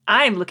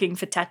I'm looking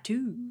for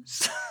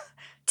tattoos.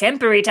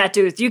 Temporary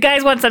tattoos. Do you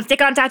guys want some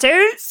stick-on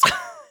tattoos?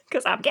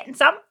 Because I'm getting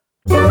some.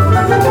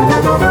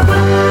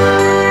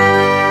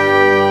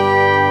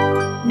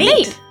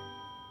 Neat!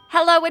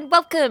 Hello and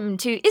welcome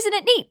to Isn't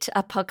It Neat,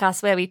 a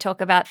podcast where we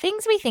talk about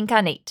things we think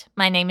are neat.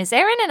 My name is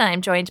Erin and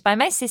I'm joined by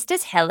my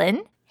sisters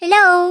Helen.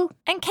 Hello.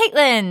 And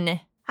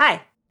Caitlin.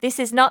 Hi. This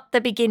is not the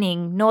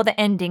beginning nor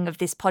the ending of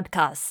this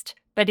podcast,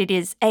 but it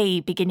is a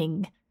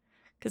beginning.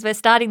 Because we're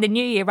starting the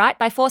new year, right,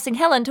 by forcing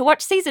Helen to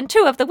watch season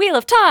 2 of The Wheel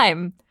of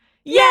Time.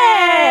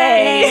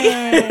 Yay!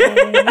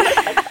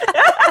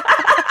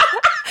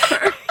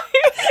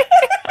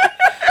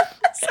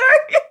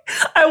 Sorry.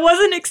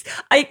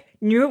 I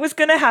knew it was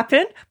going to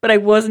happen, but I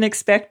wasn't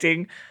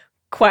expecting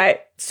quite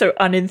so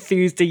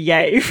unenthused a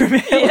yay from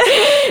Helen.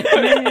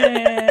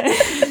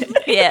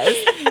 Yes.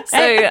 So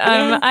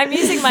I'm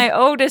using my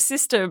older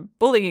sister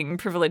bullying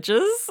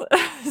privileges.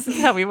 This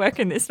is how we work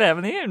in this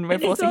family, and we're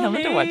forcing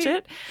Helen to watch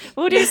it.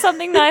 We'll do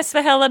something nice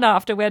for Helen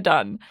after we're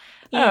done.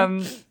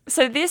 Yeah.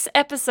 So this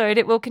episode,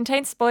 it will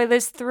contain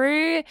spoilers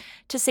through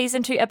to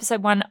season 2,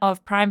 episode 1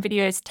 of Prime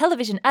Video's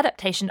television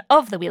adaptation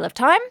of The Wheel of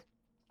Time.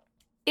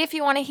 If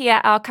you want to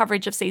hear our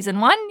coverage of season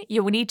 1,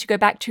 you will need to go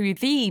back to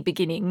the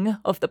beginning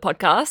of the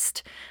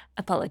podcast.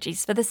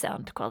 Apologies for the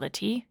sound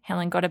quality.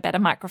 Helen got a better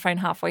microphone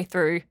halfway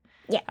through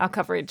our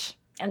coverage.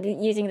 I'm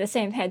using the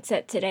same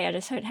headset today. I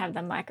just don't have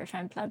the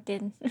microphone plugged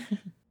in.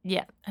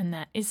 Yeah, and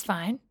that is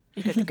fine.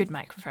 You got a good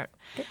microphone.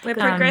 We're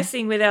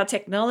progressing with our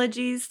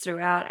technologies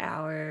throughout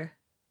our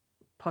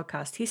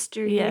podcast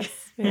history. Yes,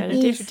 we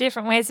got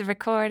different ways of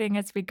recording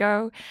as we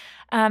go.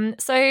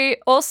 So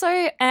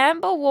also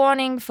amber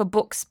warning for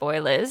book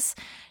spoilers,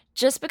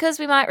 just because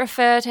we might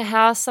refer to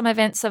how some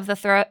events of the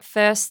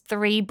first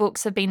 3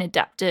 books have been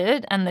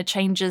adapted and the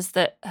changes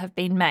that have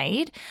been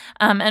made.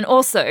 And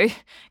also,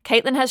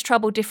 Caitlin has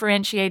trouble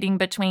differentiating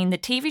between the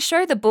TV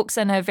show, the books,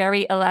 and her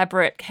very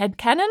elaborate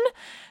headcanon.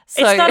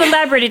 So, it's not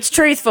elaborate, it's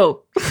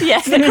truthful.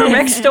 Yes. It's the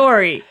correct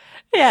story.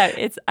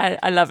 Yeah,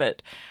 I love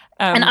it.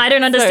 And I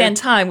don't understand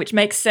time, which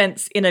makes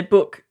sense in a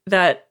book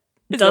that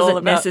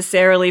doesn't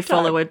necessarily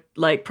follow a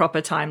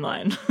proper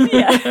timeline.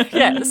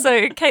 Yeah.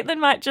 So Caitlin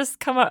might just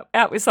come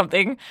out with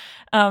something,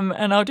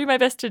 and I'll do my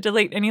best to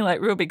delete any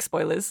real big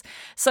spoilers.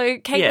 So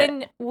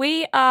Caitlin,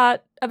 we are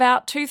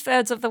about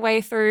 2/3 of the way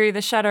through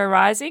The Shadow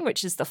Rising,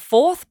 which is the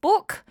 4th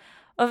book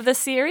of the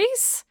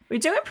series. We're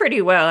doing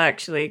pretty well,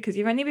 actually, because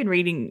you've only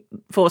been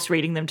forced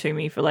reading them to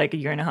me for a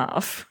year and a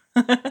half.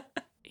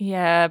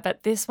 Yeah,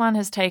 but this one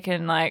has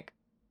taken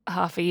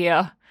half a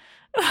year.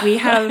 We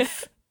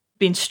have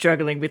been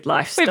struggling with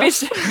life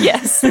stuff.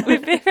 Yes,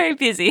 we've been very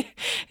busy.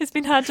 It's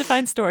been hard to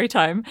find story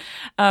time.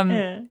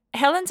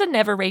 Helen's a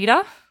never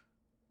reader.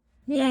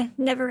 Yeah,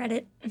 never read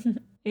it.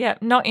 Yeah,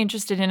 not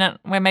interested in it.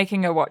 We're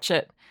making her watch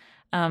it.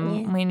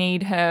 We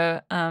need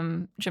her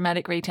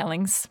dramatic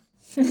retellings.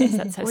 Yes,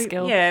 that's her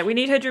skill. Yeah, we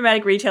need her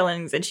dramatic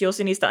retellings, and she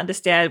also needs to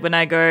understand when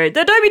I go,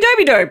 the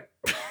doby-doby-dope.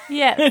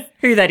 Yeah.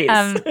 Who that is.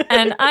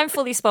 And I'm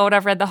fully spoiled.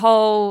 I've read the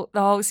whole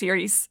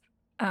series.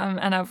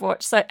 And I've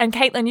watched and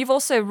Caitlin, you've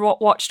also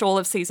watched all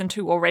of season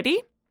 2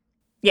 already.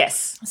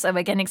 Yes. So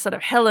we're getting sort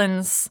of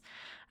Helen's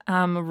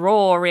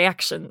raw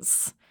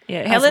reactions.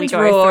 Yeah, Helen's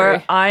raw.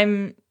 Through.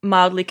 I'm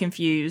mildly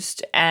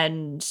confused,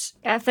 and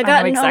I've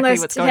forgotten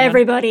almost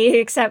everybody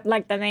except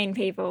the main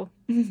people.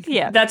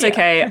 Yeah, that's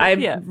okay.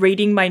 I'm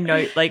reading my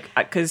note,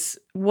 because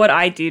what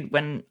I did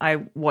when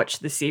I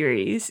watched the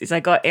series is I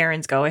got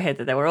Erin's go ahead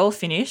that they were all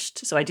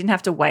finished, so I didn't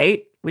have to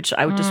wait, which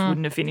I just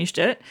wouldn't have finished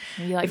it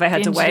if I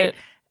had to wait.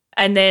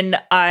 And then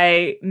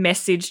I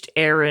messaged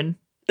Erin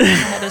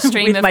had a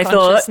stream of my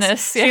consciousness.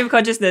 Stream of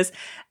consciousness.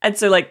 And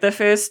so the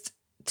first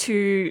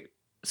 2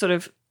 sort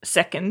of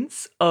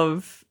seconds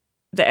of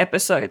the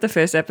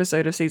first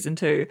episode of season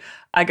 2,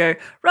 I go,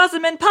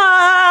 Rosamund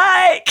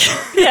Pike!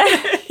 Yeah.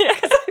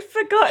 I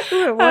forgot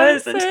who it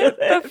was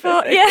until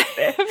before. Yeah.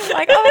 Oh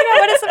my God,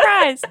 what a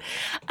surprise.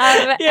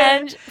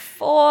 And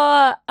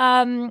for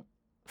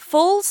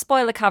full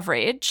spoiler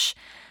coverage,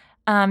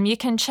 you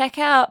can check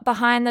out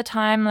Behind the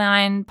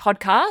Timeline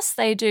podcast.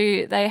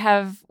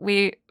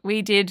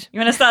 We did. You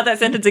want to start that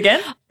sentence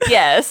again?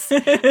 Yes.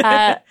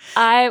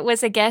 I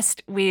was a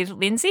guest with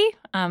Lindsay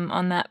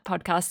on that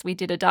podcast. We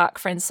did a Dark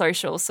Friends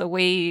social. So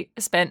we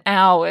spent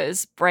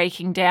hours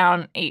breaking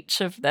down each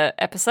of the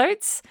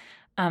episodes.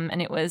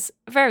 And it was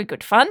very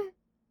good fun.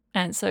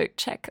 And so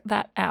check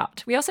that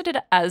out. We also did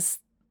it as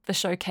the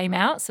show came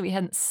out. So we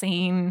hadn't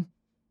seen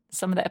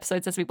some of the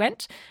episodes as we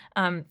went.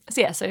 So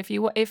if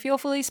you're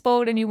fully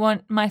spoiled and you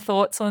want my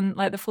thoughts on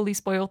the fully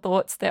spoiled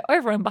thoughts, they're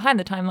over on Behind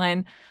the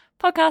Timeline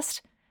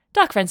podcast,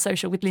 Dark Friends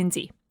Social with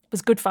Lindsay. It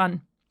was good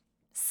fun.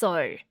 So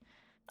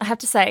I have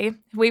to say,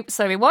 we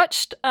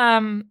watched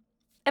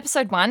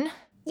episode 1.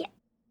 Yeah.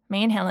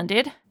 Me and Helen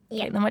did.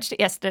 Yeah. Caitlin watched it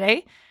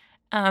yesterday.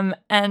 And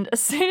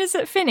as soon as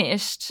it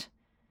finished,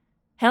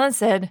 Helen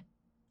said,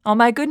 oh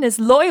my goodness,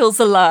 Loyal's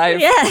alive.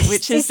 Yes,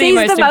 which is the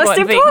most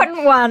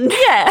important one.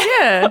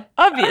 Yeah,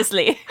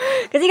 obviously.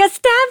 Because he got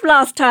stabbed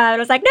last time. I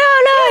was like, no,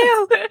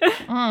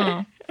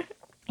 Loyal.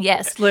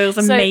 Yes. Loyal's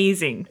So-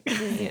 amazing.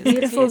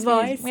 Beautiful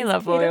voice. We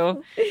love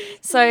Loyal.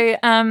 So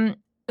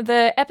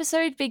the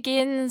episode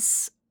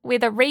begins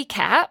with a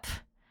recap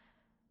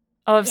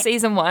of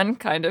season 1,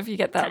 kind of. You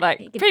get that like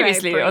Very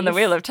previously on the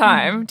brief. Wheel of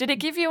Time. Did it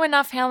give you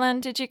enough, Helen?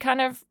 Did you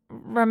kind of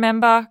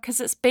remember? Because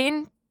it's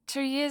been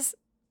 2 years.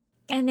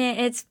 And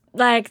it's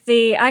like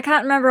I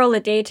can't remember all the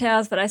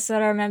details, but I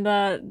sort of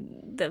remember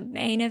the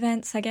main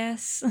events, I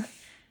guess.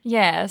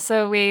 Yeah,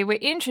 so we were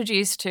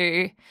introduced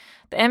to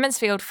the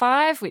Emmonsfield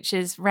Five, which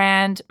is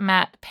Rand,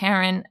 Matt,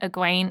 Perrin,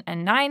 Egwene,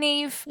 and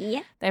Nynaeve.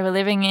 Yeah. They were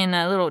living in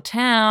a little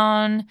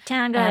town.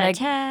 Town got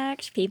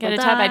attacked. People Got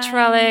attacked by died.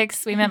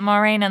 Trollocs. We met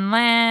Maureen and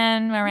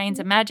Lan. Maureen's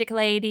a magic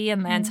lady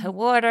and Lan's her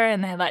water,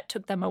 and they like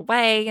took them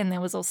away, and there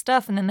was all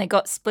stuff, and then they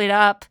got split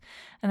up,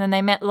 and then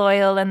they met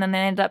Loyal, and then they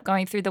ended up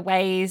going through the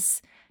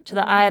ways to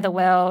the Eye of the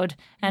World,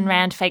 and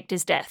Rand faked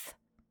his death.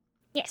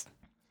 Yes.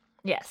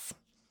 Yes.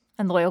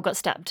 And Loyal got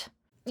stabbed.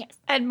 Yes.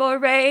 And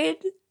Moraine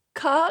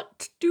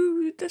can't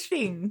do the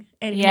thing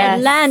anymore. Yes.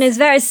 And Lan is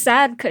very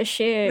sad because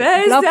she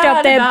Very locked sad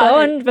up their about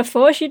bond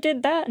before she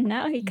did that, and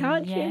now he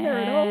can't hear her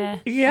at all.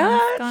 Yeah.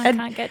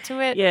 Can't get to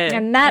it. Yeah.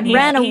 And Matt he-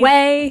 ran he-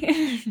 away.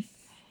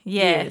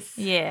 Yeah, Yes.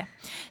 yeah.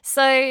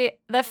 So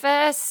the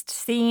first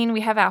scene,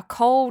 we have our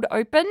cold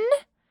open,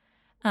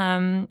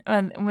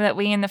 that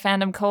we in the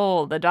fandom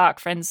call the Dark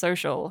Friends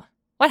Social.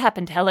 What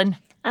happened, Helen?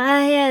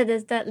 Yeah,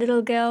 there's that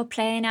little girl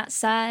playing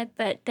outside,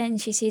 but then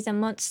she sees a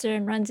monster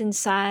and runs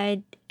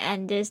inside,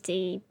 and there's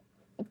the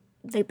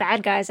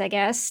bad guys, I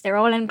guess. They're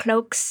all in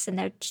cloaks,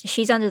 and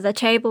she's under the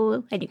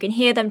table, and you can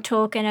hear them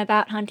talking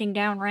about hunting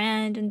down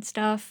Rand and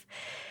stuff.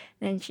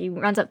 Then she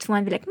runs up to one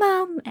and be like,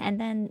 "Mom," and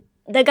then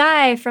the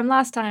guy from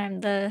last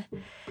time, the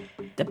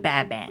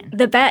bad man.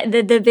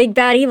 the big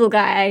bad evil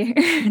guy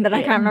that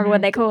I can't remember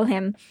what they call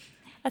him,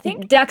 I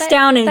think ducks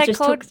down and they just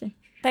called- talks to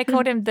They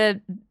called him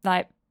the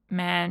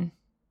man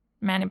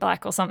in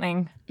black or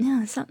something.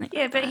 no, something.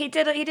 Yeah, but he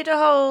did a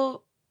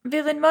whole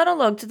villain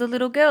monologue to the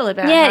little girl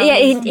about Yeah, how yeah,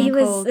 he's he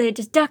was called-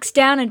 just ducks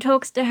down and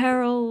talks to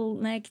her all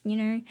like,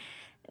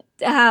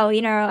 how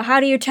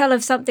do you tell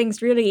if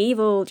something's really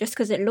evil just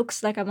because it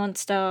looks like a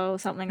monster or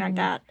something like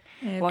that?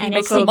 What And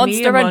makes it's a called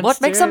monster and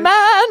what makes a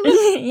man?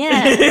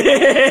 Yeah.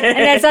 And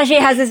then so she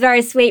has this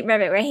very sweet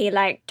moment where he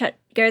like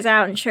goes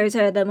out and shows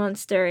her the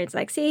monster. It's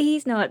like, see,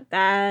 he's not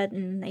bad,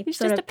 and they He's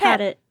sort just of a pet.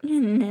 pat it,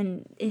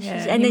 and it's Yeah,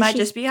 just, and and he then might she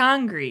just be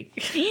hungry.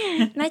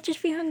 might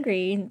just be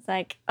hungry. And it's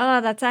like, oh,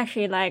 that's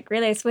actually like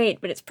really sweet,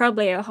 but it's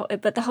probably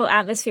but the whole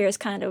atmosphere is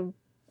kind of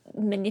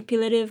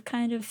manipulative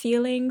kind of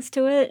feelings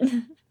to it.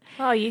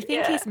 Oh, you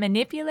think he's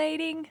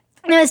manipulating?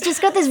 No, it's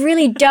just got this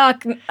really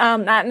dark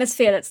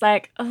atmosphere that's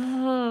like,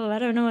 oh, I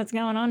don't know what's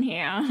going on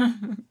here.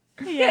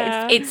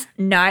 Yeah, it's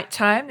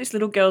nighttime. This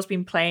little girl's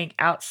been playing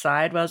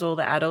outside whilst all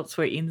the adults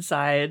were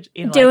inside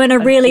Doing a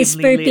really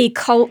dimly spoopy lit-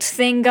 cult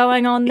thing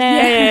going on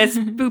there. Yeah,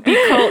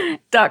 spoopy cult,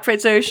 Dark Friend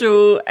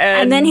Social,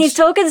 And then he's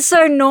talking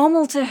so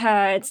normal to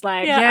her. It's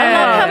like, I love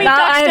Yeah. how he now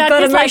ducks I've down.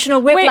 got He's like,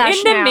 emotional we're whiplash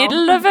in the now."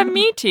 middle of a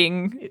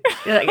meeting.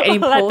 like an Like the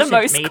important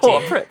most meeting.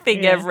 corporate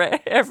thing Yeah. ever.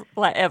 Yeah.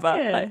 Like,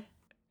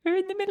 we're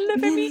in the middle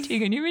of a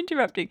meeting and you're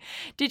interrupting.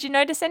 Did you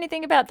notice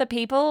anything about the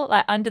people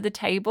like under the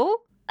table?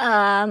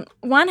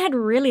 One had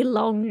really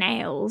long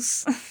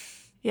nails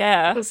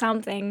Yeah. or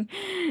something,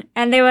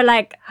 and they were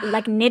like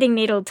knitting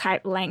needle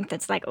type length.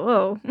 It's like,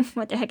 whoa,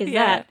 what the heck is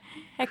that?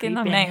 Heckin'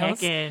 long Creeping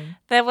nails. heckin'.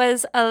 There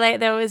was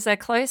a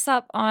close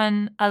up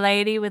on a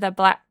lady with a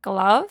black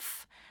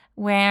glove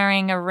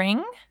wearing a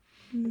ring,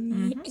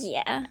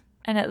 Yeah,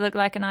 and it looked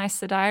like an Aes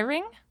Sedai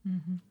ring.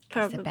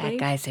 probably. The bad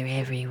guys are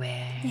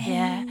everywhere.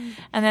 Yeah.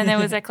 And then there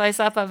was a close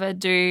up of a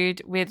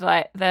dude with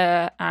like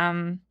the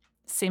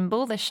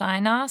symbol, the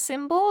Shinar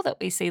symbol that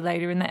we see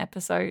later in the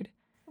episode.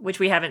 Which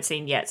we haven't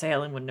seen yet, so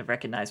Helen wouldn't have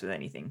recognised with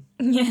anything.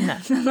 Yeah,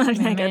 like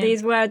Man.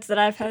 these words that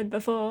I've heard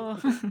before.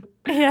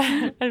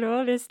 Yeah, and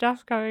all this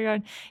stuff going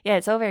on. Yeah,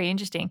 it's all very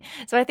interesting.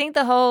 So I think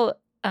the whole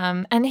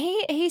and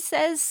he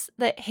says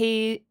that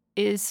he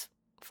is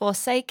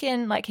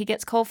forsaken, like he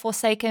gets called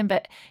forsaken,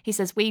 but he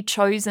says we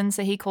chosen,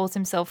 so he calls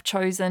himself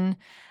chosen.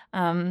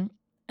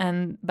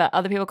 But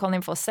other people call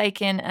him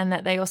forsaken, and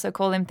that they also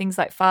call him things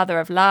like father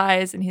of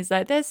lies, and he's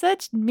like, they're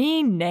such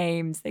mean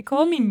names. They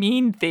call me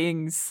mean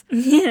things.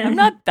 Yeah. I'm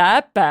not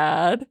that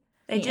bad.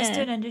 They just Yeah.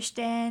 don't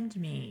understand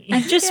me.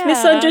 I'm just Yeah.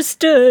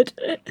 misunderstood.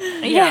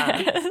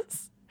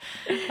 Yes.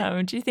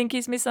 Do you think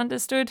he's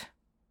misunderstood?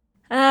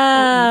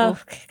 Oh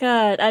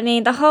God! I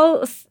mean, the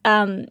whole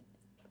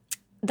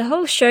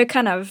show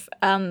kind of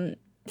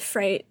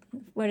frames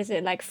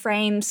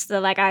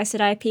the like Aes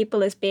Sedai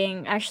people as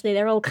being actually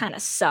they're all kind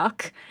of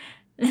suck,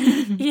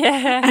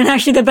 Yeah. and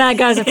actually the bad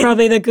guys are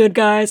probably the good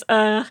guys.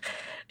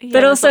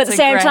 But also at the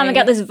same time, I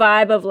get this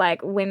vibe of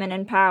like women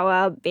in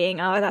power being,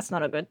 oh, that's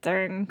not a good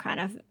thing, kind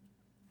of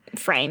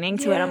framing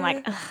to it. I'm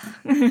like, ugh.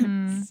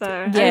 So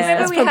I Yeah, remember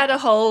that's we had a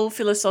whole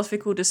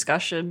philosophical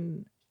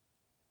discussion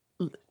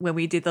when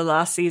we did the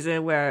last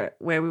season where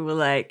we were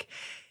like,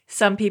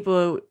 some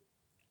people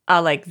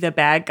are like the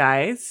bad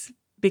guys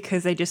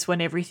because they just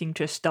want everything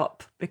to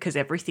stop because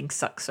everything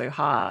sucks so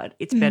hard.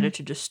 It's better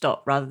to just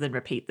stop rather than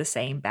repeat the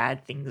same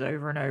bad things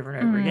over and over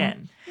and over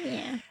again.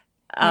 Yeah.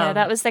 Yeah,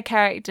 that was the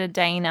character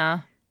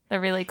Dana, the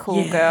really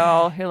cool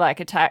girl who like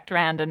attacked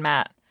Rand and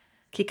Matt.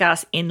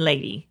 Kick-ass in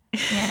lady.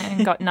 Yeah,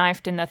 and got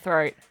knifed in the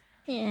throat.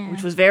 Yeah.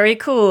 Which was very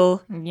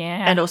cool.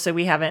 Yeah. And also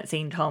we haven't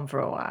seen Tom for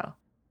a while.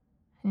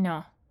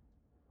 No.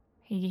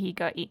 He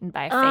got eaten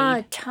by a Oh,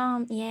 feed.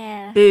 Tom,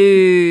 yeah.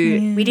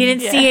 Boo. We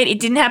didn't see it. It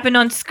didn't happen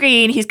on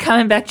screen. He's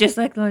coming back just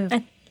like Loyal.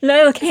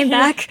 Loyal came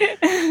back.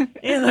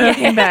 Loyal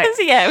came back.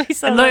 Yeah, we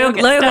saw And Loyal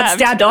Loyal got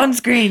stabbed on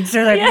screen.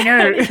 So like,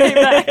 no. He came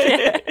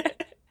back,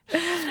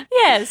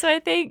 yeah, so I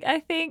think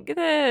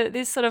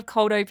this sort of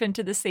cold open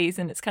to the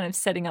season, it's kind of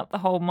setting up the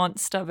whole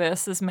monster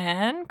versus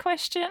man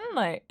question.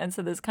 Like, and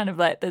so there's kind of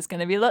like there's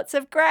going to be lots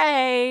of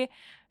grey.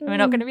 We're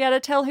not going to be able to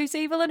tell who's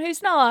evil and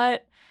who's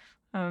not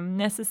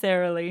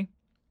necessarily.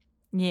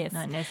 Yes,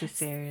 Not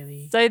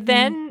necessarily. So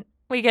then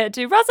we get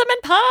to Rosamund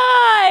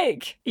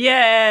Pike.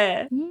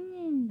 Yeah.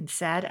 And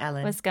sad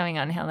Alan. What's going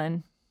on,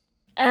 Helen?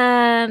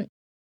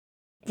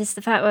 Just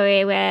the part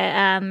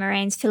where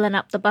Moraine's filling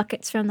up the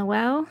buckets from the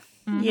well.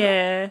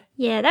 Yeah.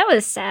 Yeah, that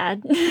was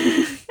sad.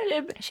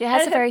 She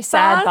has a very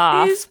sad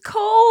bath. It's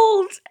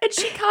cold, and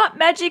she can't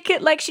magic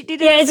it like she did.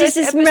 Yeah, in it's the just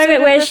first this episode moment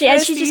of where the she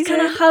first just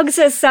kind of season. hugs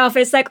herself.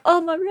 It's like,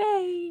 oh,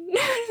 Moraine.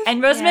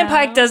 And Rosamund Yeah.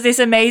 Pike does this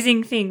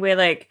amazing thing where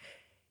like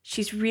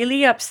she's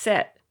really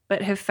upset,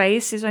 but her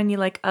face is only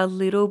like a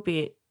little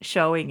bit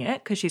showing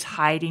it because she's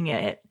hiding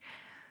it,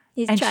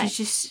 and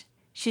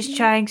she's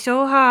trying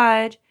so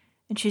hard,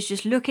 and she's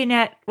just looking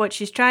at what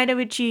she's trying to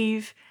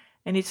achieve.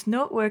 And it's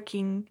not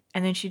working.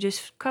 And then she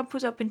just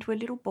crumples up into a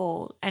little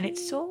ball. And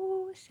it's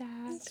so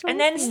sad. And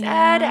then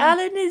sad.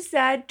 Alan is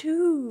sad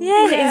too.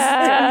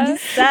 Yeah,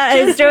 he's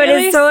sad. He's doing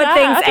really his sword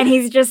things, sad. and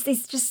he's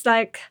just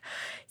like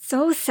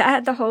so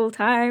sad the whole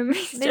time.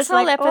 He's This just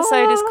whole like,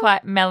 episode is "Oh."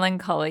 quite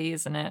melancholy,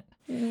 isn't it?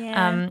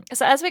 Yeah.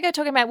 So as we go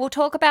talking about, we'll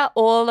talk about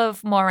all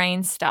of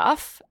Moraine's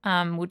stuff.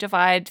 We'll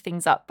divide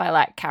things up by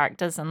like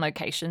characters and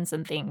locations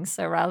and things.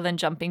 So rather than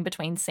jumping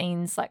between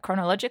scenes like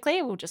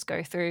chronologically, we'll just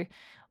go through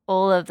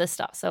all of the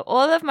stuff. So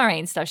all of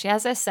Moraine's stuff. She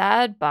has her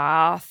sad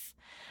bath.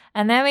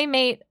 And then we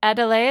meet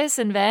Adelaus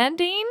and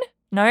Vandine.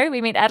 No,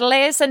 we meet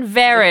Adelaus and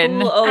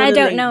Varen. I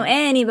don't know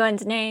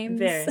anyone's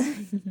names. Yeah.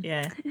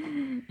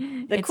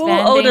 The It's cool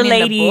Vandine older in the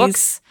ladies.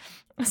 books.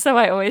 So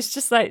I always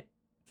just like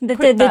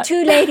The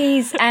two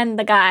ladies and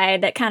the guy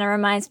that kind of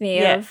reminds me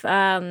Yeah. of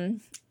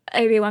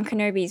Obi-Wan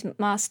Kenobi's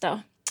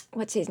master.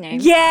 What's his name?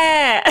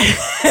 Yeah.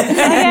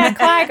 yeah,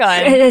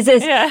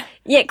 Qui-Gon.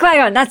 Yeah,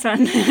 Qui-Gon, that's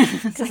one.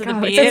 It's like, The oh,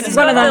 beard it's and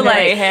one of the them.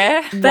 grey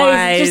hair.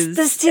 But it's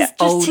just his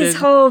older.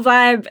 whole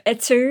vibe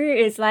too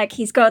is like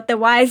he's got the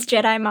wise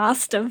Jedi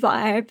Master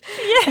vibe.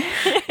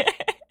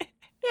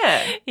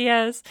 Yeah.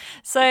 Yes.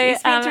 So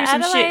He's been through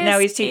some shit. Now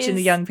he's Adelaus teaching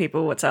the is- young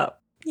people what's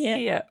up.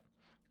 Yeah.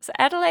 So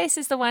Adelaus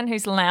is the one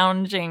who's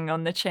lounging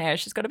on the chair.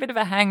 She's got a bit of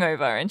a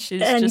hangover and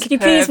she's And just can you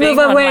please perving move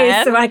on away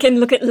Lan. so I can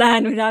look at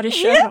Lan without a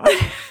shirt on?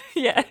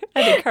 Yeah,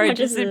 and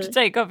encourages Just him to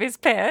take off his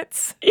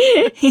pants.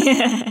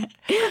 Yeah.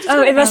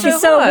 Oh, it must be So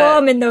so hot.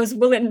 warm in those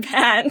woolen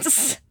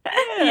pants.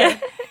 Yeah.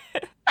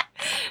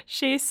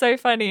 She's so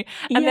funny.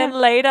 And then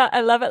later,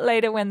 I love it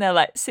later when they're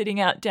like sitting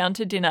out down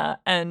to dinner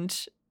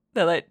and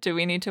they're like, do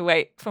we need to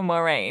wait for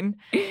Moraine?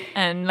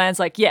 And Lan's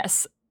like,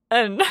 yes.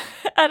 And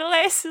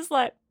Adelaus is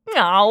like,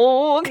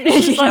 no.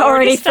 She's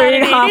already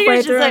started food eating, halfway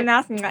and through she's her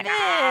mouth. And like,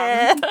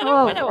 Yeah,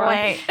 Oh, went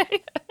away.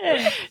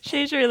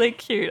 She's really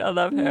cute. I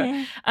love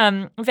her.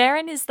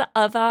 Varen is the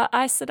other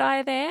Aes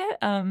Sedai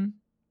there,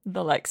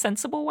 the like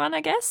sensible one,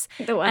 I guess.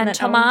 the one And that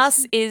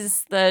Tomas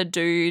is the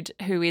dude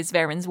who is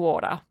Varen's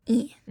warder.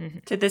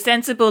 So the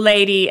sensible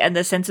lady and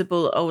the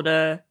sensible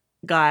older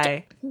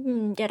guy.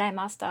 Jedi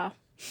Master.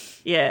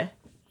 Yeah.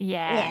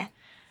 Yeah.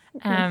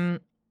 And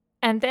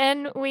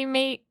then we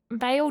meet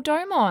Bail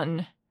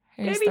Domon,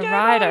 who's Baby the Domon.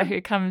 rider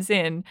who comes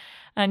in.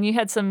 And you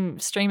had some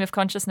stream of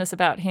consciousness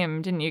about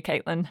him, didn't you,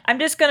 Caitlin? I'm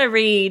just going to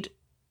read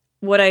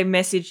what I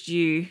messaged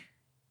you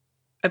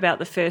about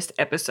the first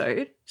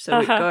episode. So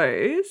it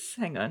goes,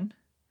 hang on.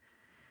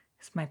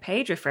 It's my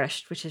page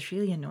refreshed, which is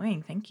really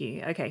annoying. Thank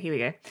you. Okay, here we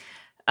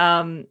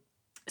go.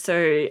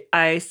 So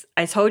I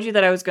told you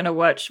that I was going to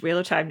watch Wheel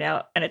of Time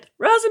now, and it's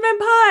Rosamund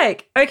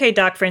Pike. Okay,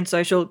 Dark Friend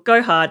Social,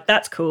 go hard.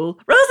 That's cool.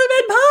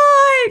 Rosamund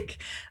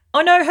Pike! Oh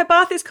no, her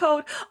bath is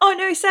cold. Oh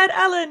no, sad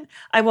Alan.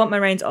 I want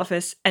Moraine's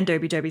office and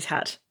Dobie Dobie's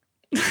hat.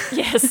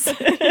 Yes.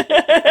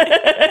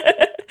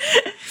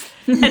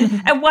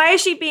 And why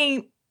is she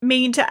being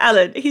mean to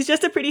Alan? He's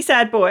just a pretty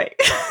sad boy.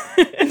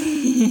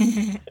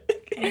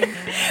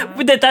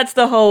 That's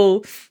the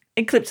whole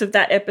eclipse of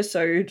that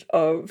episode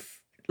of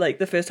like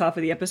the first half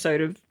of the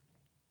episode of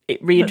it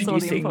That's all the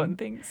reintroducing. important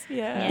things.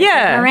 Yeah.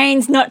 Yeah.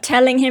 Moraine's not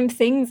telling him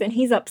things and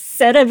he's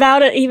upset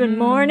about it even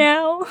more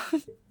now.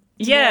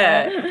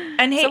 Yeah.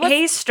 And So what's-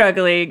 he's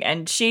struggling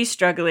and she's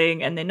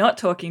struggling and they're not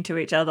talking to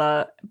each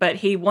other, but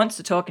he wants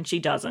to talk and she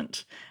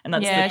doesn't. And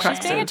that's Yeah, the crux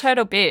she's being a of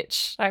total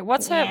bitch. Like,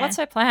 what's Yeah.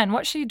 her plan?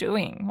 What's she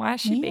doing? Why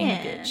is she being a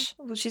Yeah. bitch?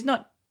 well, she's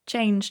not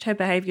changed her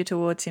behavior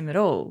towards him at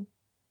all.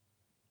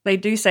 They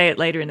do say it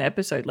later in the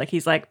episode. Like,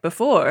 he's like,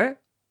 before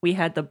we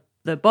had the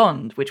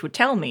bond, which would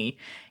tell me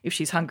if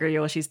she's hungry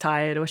or she's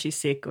tired or she's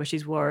sick or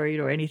she's worried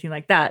or anything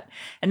like that.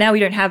 And now we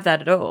don't have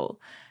that at all.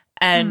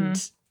 And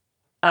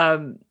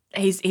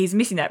he's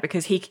missing that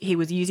because he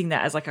was using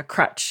that as like a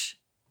crutch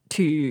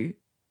to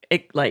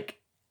like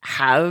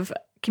have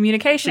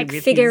communication, like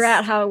with figure his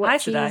out how what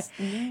Aes Sedai.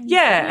 she's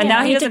Yeah, and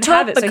now he doesn't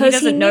have it, so he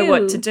doesn't know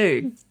what to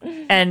do.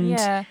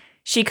 And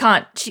she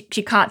can't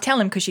tell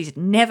him because she's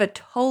never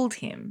told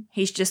him.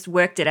 He's just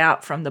worked it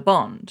out from the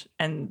bond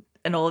and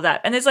all of that.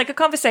 And there's like a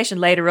conversation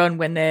later on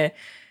when they're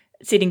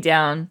sitting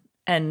down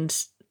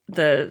and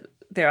they're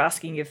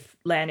asking if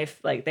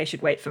like they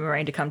should wait for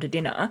Moraine to come to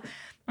dinner,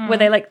 where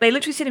they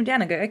literally sit him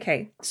down and go,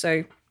 okay,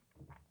 so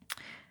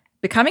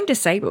becoming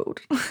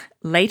disabled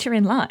later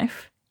in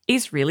life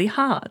is really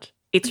hard.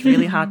 It's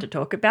really hard to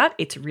talk about.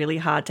 It's really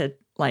hard to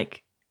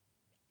like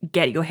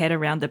get your head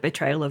around the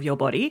betrayal of your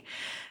body.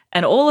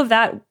 And all of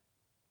that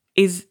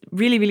is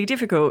really, really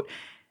difficult.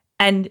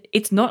 And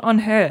it's not on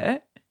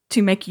her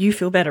to make you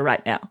feel better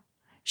right now.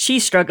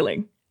 She's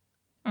struggling.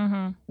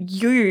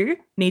 You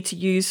need to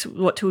use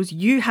what tools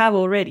you have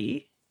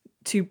already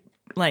to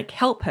like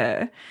help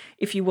her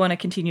if you want to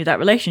continue that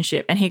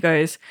relationship. And he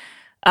goes,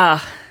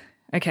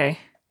 okay.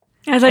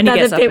 I was like,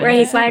 that's the bit where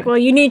he's like, well,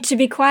 you need to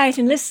be quiet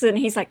and listen.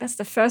 He's like, that's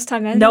the first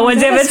time no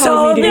one's ever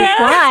told me to be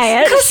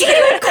quiet. Because he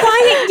did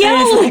quiet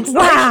yells. Like,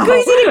 wow.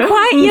 Because he did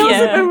quiet yells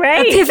at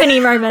Moraine. Epiphany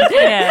moment.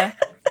 Yeah.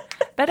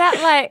 But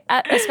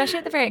especially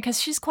at the very end,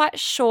 because she's quite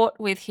short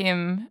with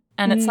him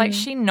and it's like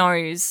she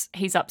knows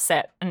he's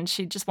upset and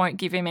she just won't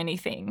give him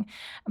anything.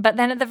 But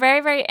then at the very,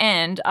 very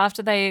end,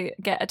 after they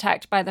get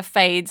attacked by the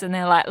Fades and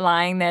they're like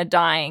lying there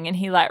dying and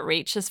he like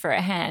reaches for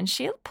a hand,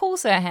 she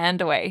pulls her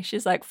hand away.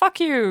 She's like, fuck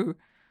you.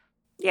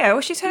 Yeah,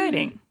 well, she's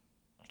hurting.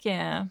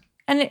 Yeah.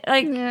 And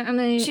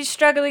she's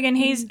struggling and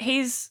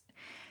he's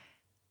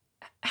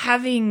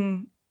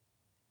having,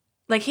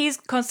 like, he's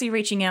constantly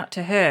reaching out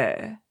to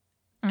her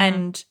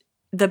and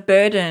the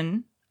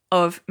burden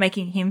of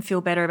making him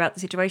feel better about the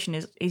situation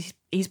is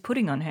he's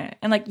putting on her.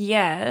 And like,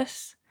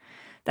 yes,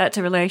 that's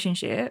a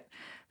relationship,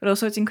 but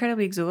also it's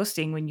incredibly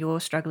exhausting when you're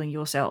struggling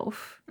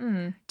yourself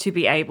to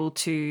be able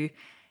to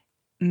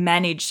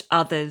manage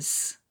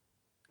others'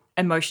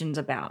 emotions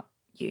about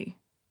you.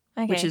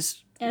 Okay. Which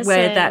is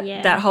where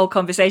that whole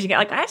conversation,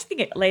 like, I actually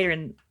think later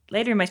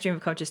in my stream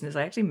of consciousness,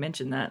 I actually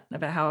mentioned that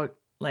about how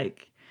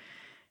like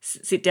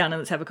sit down and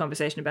let's have a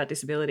conversation about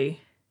disability.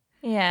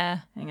 Yeah.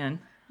 Hang on.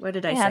 What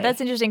did I say? Yeah,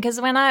 that's interesting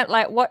because when I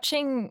like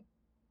watching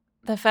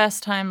the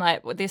first time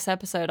like with this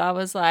episode, I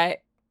was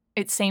like,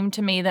 it seemed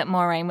to me that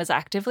Moraine was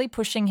actively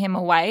pushing him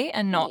away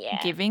and not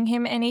giving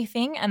him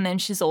anything, and then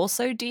she's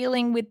also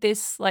dealing with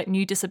this like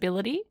new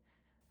disability.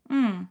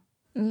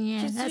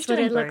 Yeah, that's what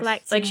it looked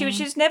like. Like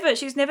she's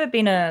never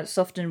been a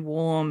soft and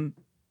warm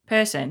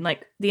person.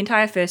 Like the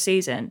entire first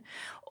season,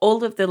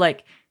 all of the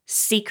like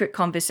secret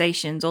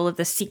conversations, all of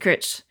the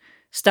secret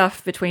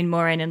stuff between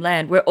Moraine and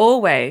Lan were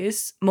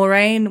always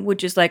Moraine would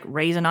just like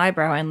raise an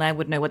eyebrow and Lan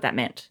would know what that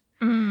meant.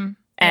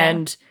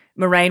 And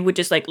Moraine would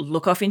just like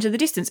look off into the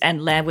distance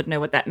and Lan would know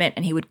what that meant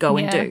and he would go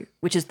and do,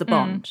 which is the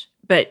bond.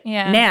 But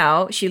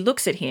now she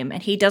looks at him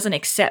and he doesn't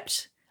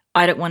accept,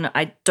 I don't want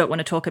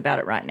to talk about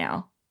it right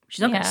now. She's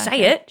not going to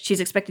say it.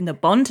 She's expecting the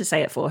bond to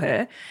say it for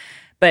her,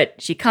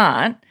 but she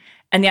can't.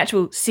 And the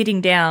actual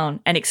sitting down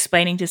and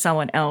explaining to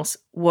someone else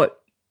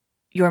what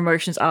your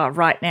emotions are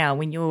right now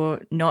when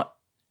you're not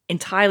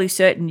entirely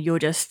certain, you're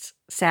just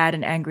sad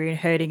and angry and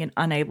hurting and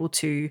unable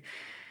to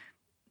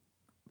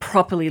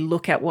properly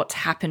look at what's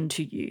happened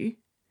to you.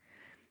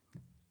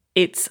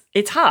 It's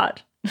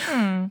hard.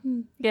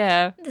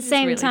 Yeah. At the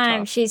same really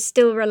time, tough. She's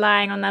still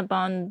relying on that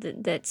bond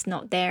that's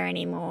not there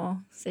anymore.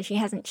 So she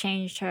hasn't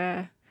changed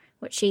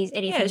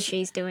anything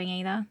she's doing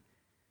either.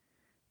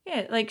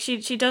 Yeah, like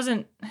she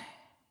doesn't,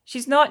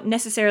 she's not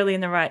necessarily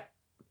in the right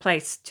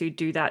place to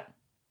do that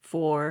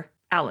for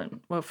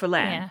Alan, well, for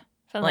Lan. Yeah,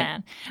 for like,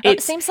 Lan.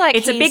 It seems like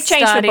it's a big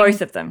change for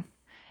both of them.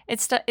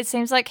 It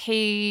seems like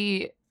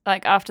he,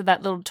 like after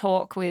that little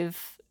talk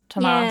with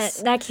Tomas.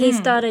 Yeah, like he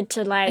started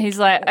to like. He's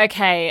like,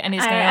 okay, and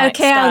he's going to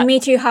okay, I'll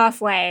meet you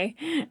halfway,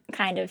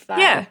 kind of.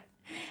 Yeah.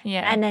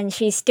 And then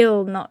she's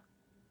still not,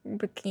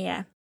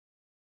 yeah.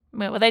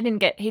 Well, he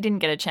didn't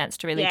get a chance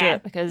to really do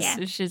it because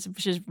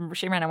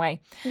she ran away.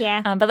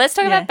 Yeah. But let's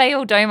talk about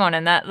Bail Domon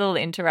and that little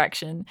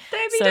interaction.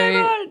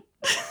 Domon!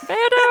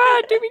 Bail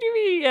Domon,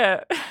 doobie.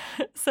 Yeah.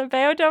 So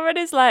Bail Domon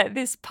is like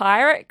this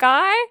pirate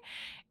guy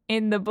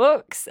in the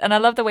books, and I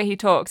love the way he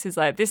talks. He's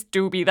like this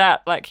doobie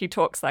that, like he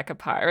talks like a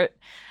pirate,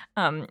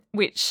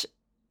 which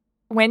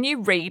when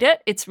you read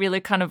it, it's really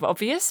kind of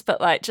obvious,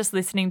 but like just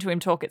listening to him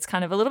talk, it's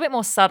kind of a little bit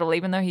more subtle,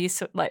 even though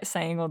he's like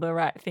saying all the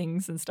right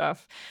things and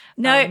stuff.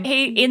 No,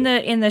 he in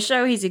the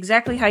show, he's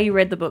exactly how you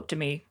read the book to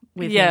me.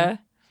 With him,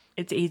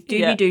 he's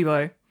doobie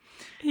doobo.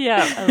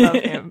 Yeah, I love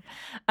him.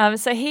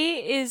 So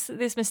he is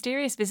this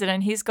mysterious visitor,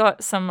 and he's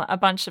got a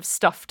bunch of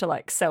stuff to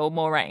like sell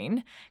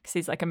Moraine because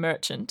he's like a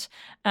merchant.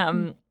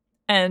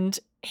 And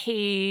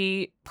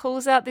he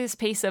pulls out this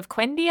piece of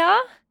quendia,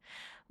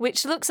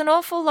 which looks an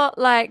awful lot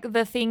like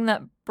the thing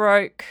that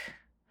broke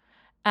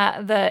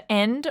at the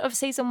end of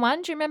season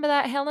 1. Do you remember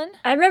that, Helen?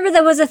 I remember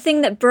there was a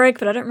thing that broke,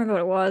 but I don't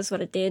remember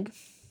what it did.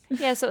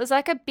 Yeah, so it was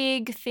like a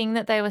big thing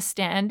that they were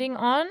standing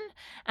on,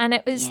 and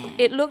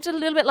it looked a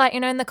little bit like,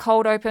 in the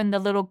cold open, the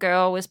little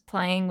girl was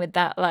playing with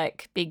that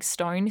like big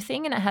stone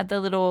thing, and it had the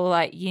little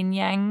like yin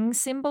yang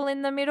symbol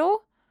in the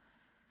middle.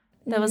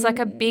 There was like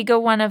a bigger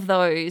one of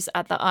those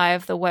at the Eye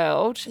of the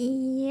World.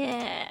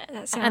 Yeah,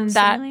 that sounds and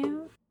that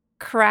familiar.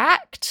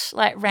 cracked,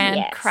 like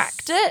Rand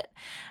cracked it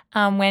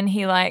when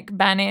he like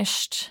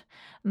banished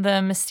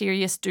the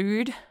mysterious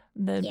dude,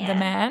 the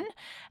man,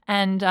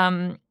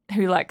 and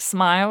who like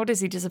smiled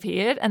as he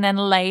disappeared. And then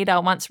later,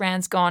 once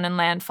Rand's gone and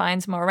Lan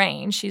finds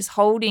Moraine, she's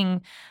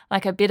holding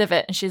like a bit of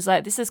it and she's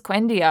like, this is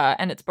quendia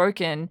and it's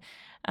broken.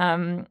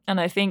 And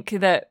I think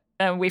that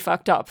we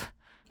fucked up.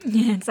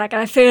 Yeah, it's like,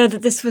 I fear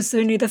that this was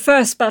only the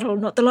first battle,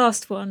 not the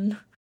last one.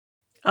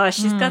 Oh,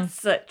 she's got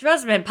such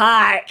Rosamund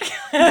Pike.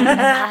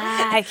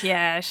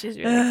 Yeah, she's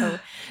really cool.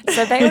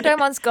 So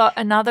Beordamon's got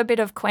another bit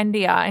of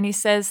quendia, and he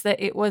says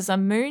that it was a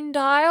moon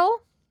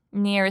dial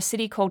near a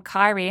city called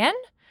Cairhien.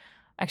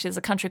 Actually, there's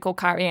a country called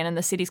Cairhien, and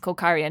the city's called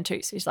Cairhien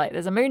too. So he's like,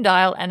 there's a moon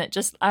dial, and it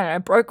just, I don't know,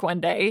 broke one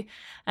day,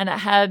 and it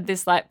had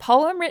this like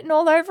poem written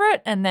all over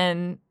it, and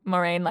then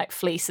Moraine like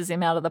fleeces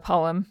him out of the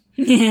poem.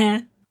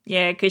 Yeah.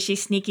 Yeah, because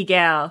she's sneaky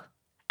gal.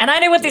 And I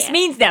know what this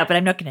means now, but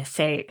I'm not going to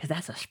say it because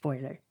that's a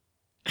spoiler.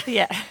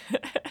 Yeah.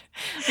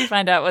 We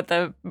find out what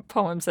the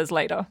poem says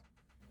later.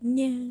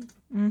 Yeah.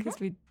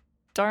 Because we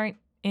don't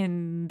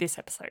in this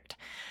episode.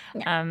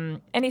 No.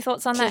 Any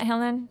thoughts on that,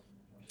 Helen?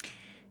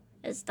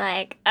 It's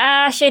like,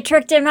 she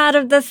tricked him out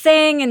of the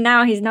thing and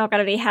now he's not going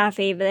to be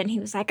happy. But then he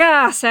was like,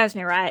 serves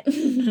me right.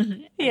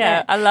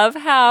 Yeah, I love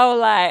how,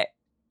 like,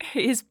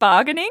 he's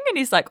bargaining and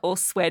he's, like, all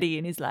sweaty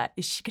and he's like,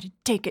 is she going to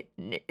take it?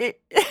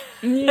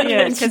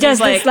 Yeah, she does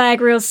this, like,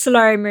 real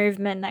slow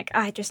movement. Like,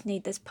 I just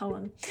need this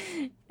poem.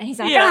 And he's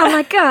like, oh,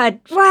 my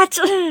God, what?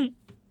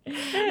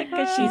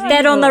 Because she's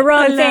dead on the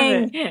wrong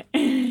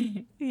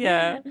thing.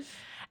 Yeah.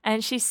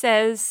 And she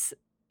says...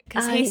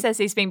 Because he says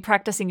he's been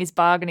practicing his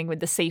bargaining with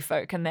the sea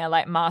folk and they're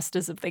like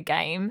masters of the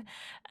game.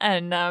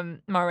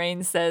 And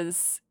Moraine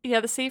says,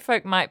 yeah, the sea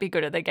folk might be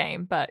good at the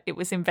game, but it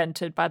was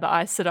invented by the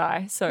Aes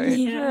Sedai. So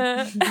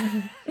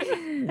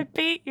I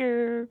beat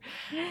you.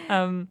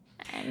 And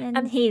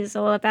then he's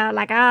all about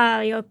like,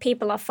 your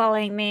people are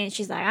following me. And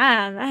she's like,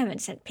 I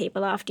haven't sent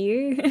people after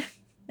you.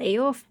 They're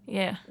your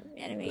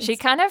enemies. She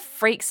kind of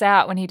freaks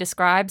out when he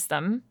describes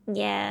them.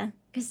 Yeah,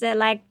 because they're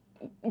like,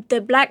 the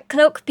black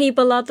cloak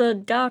people are the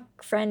dark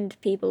friend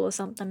people or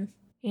something.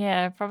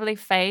 Yeah, probably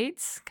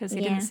Fades because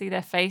he didn't see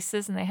their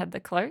faces and they had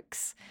the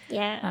cloaks.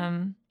 Yeah.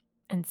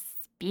 And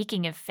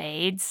speaking of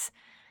Fades,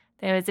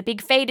 there was a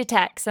big Fade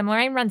attack. So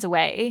Moraine runs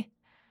away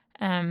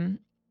and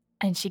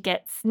she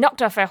gets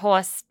knocked off her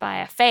horse by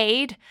a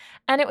Fade.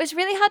 And it was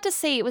really hard to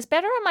see. It was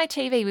better on my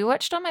TV. We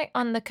watched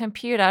on the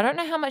computer. I don't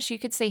know how much you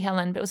could see,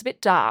 Helen, but it was a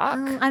bit dark.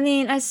 I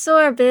mean, I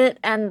saw a bit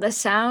and the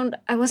sound,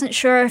 I wasn't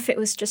sure if it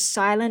was just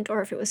silent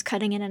or if it was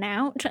cutting in and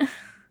out.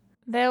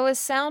 There was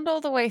sound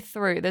all the way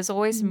through. There's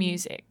always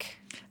music.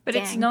 But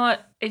it's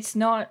not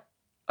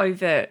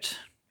overt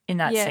in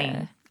that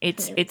scene.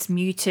 It's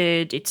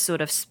muted, it's sort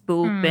of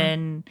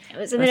spooping. It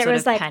was a minute it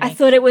was like panic. I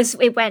thought it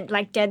went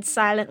like dead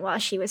silent while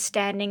she was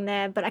standing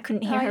there, but I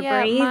couldn't hear her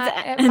breathe.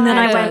 And then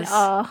I went,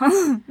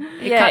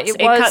 it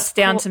cuts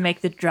down to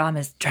make the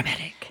dramas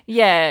dramatic.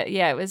 Yeah,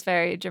 it was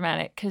very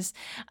dramatic because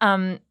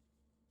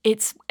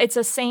it's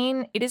a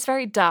scene, it is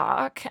very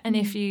dark, and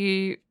if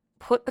you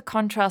put the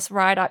contrast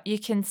right up, you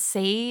can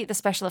see the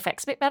special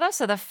effects a bit better.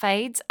 So the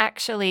Fades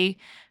actually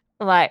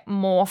like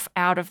morph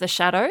out of the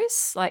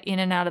shadows, like in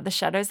and out of the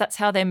shadows. That's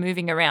how they're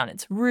moving around.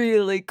 It's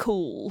really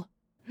cool.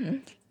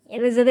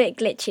 It was a bit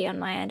glitchy on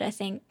my end, I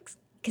think,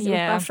 because it was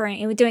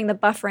buffering. It was doing the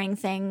buffering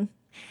thing.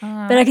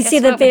 But I could see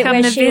the bit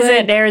where she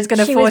Darren's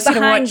going to force you to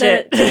watch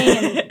it.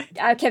 And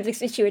I kept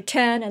expecting she would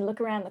turn and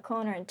look around the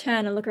corner and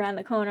turn and look around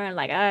the corner and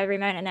like, every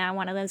moment now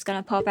one of them's going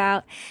to pop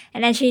out.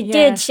 And then she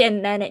did,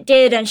 and then it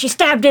did, and she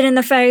stabbed it in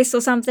the face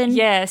or something.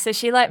 Yeah, so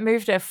she like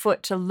moved her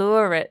foot to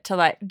lure it to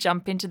like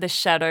jump into the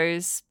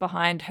shadows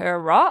behind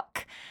her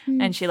rock,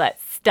 and she like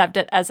stabbed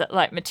it as it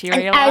like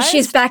materialized. And as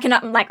she's backing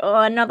up, I'm like,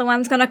 another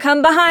one's going to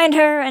come behind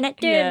her, and it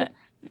did. Yeah.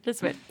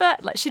 Just went,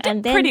 but like she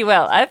did pretty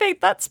well. I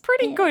think that's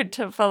pretty good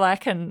for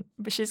like,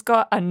 but she's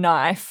got a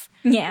knife.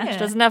 Yeah. She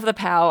doesn't have the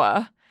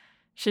power.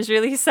 She's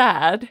really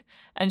sad,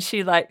 and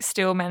she like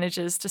still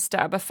manages to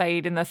stab a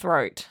Fade in the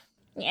throat.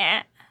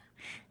 Yeah.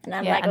 And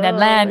I'm like, and then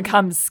Lan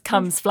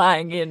comes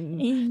flying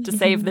in to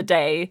save the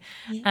day,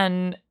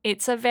 and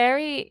it's a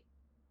very,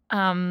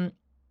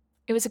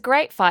 it was a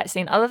great fight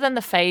scene. Other than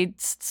the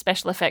Fade's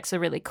special effects are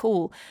really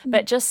cool,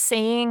 but just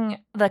seeing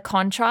the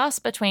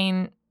contrast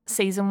between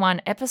Season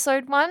 1,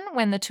 Episode 1,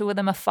 when the two of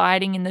them are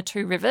fighting in the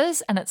two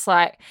rivers, and it's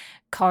like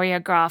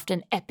choreographed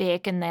and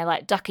epic, and they're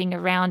like ducking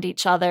around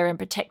each other and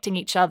protecting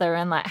each other,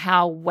 and like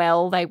how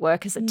well they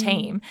work as a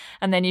team.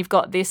 And then you've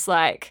got this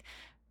like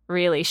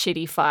really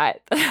shitty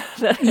fight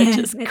that they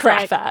just it's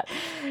crap like- at.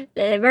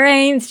 The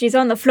Marines, she's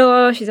on the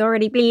floor, she's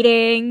already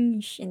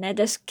bleeding, and they're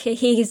just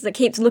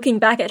keeps looking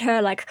back at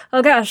her like,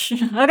 oh gosh,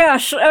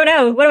 oh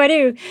no, what do I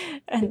do?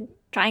 And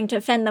trying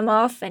to fend them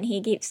off, and he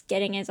keeps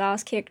getting his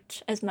ass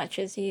kicked as much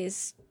as he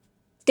is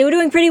still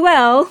doing pretty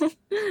well.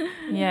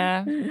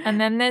 Yeah. And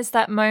then there's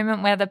that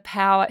moment where the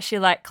power, she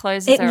like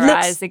closes her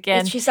eyes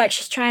again. She's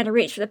trying to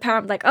reach for the power.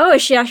 I'm like, oh,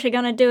 is she actually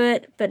going to do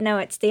it? But no,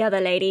 it's the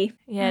other lady.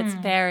 Yeah, it's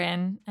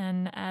Varian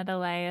and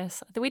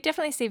Adelaus. We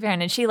definitely see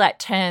Varian, and she like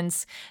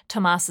turns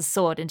Tomas's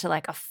sword into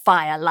like a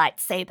fire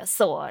lightsaber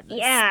sword.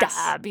 Yes.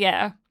 Stab,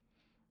 yeah.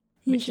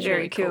 Which is Very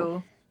really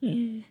cool.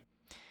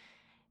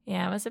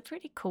 Yeah, it was a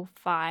pretty cool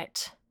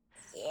fight.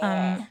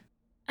 Yeah.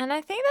 And I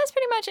think that's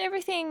pretty much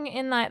everything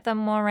in like the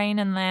Moraine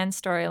and Lan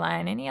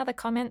storyline. Any other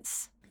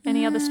comments?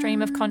 Any other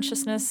stream of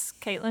consciousness,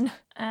 Caitlin?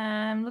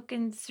 I'm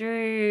looking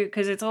through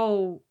because it's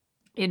all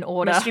In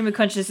order. my stream of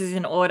consciousness is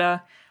in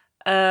order.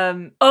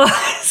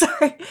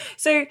 Sorry.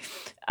 So,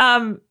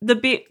 the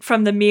bit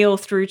from the meal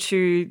through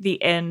to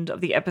the end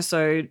of the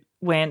episode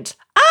went,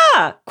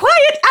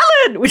 quiet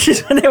Alan, which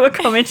is when they were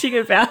commenting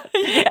about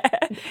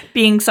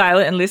being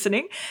silent and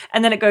listening.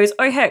 And then it goes,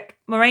 oh heck,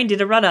 Moraine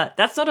did a runner.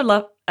 That's not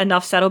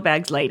enough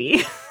saddlebags,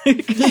 lady.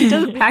 She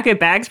doesn't pack her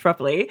bags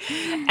properly.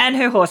 And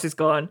her horse is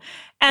gone.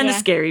 And the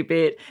scary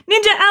bit,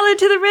 Ninja Alan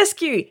to the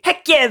rescue.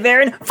 Heck yeah,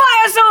 Varen,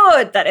 fire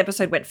sword. That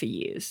episode went for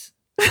years.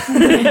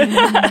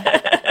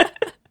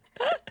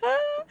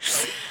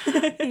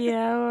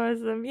 Yeah,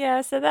 awesome.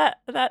 Yeah, so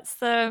that's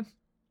the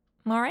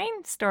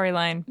Moraine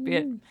storyline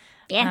bit.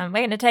 Yeah. We're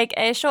going to take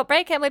a short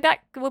break, and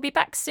we'll be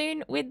back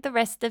soon with the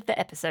rest of the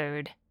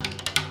episode.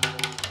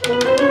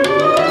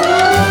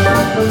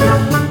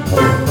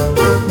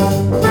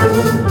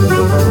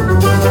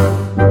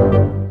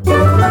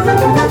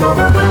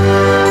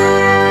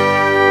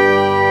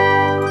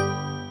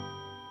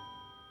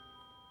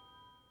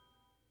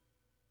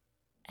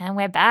 And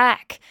we're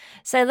back.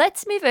 So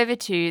let's move over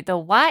to the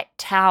White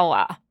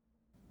Tower.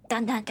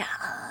 Dun dun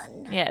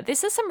dun. Yeah,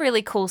 this is some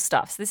really cool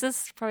stuff. So this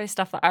is probably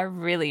stuff that I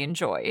really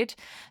enjoyed.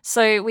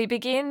 So we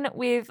begin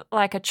with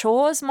like a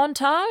chores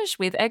montage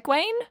with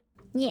Egwene.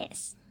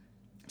 Yes.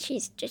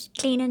 She's just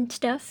cleaning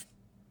stuff.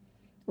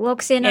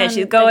 Walks in Yeah, on she's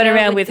the going girl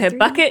around with the her three-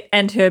 bucket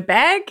and her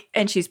bag,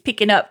 and she's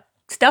picking up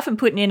stuff and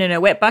putting it in a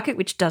wet bucket,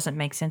 which doesn't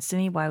make sense to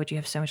me. Why would you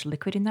have so much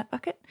liquid in that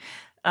bucket?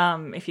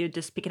 If you're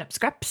just picking up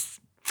scraps.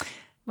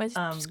 With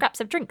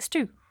scraps of drinks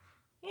too.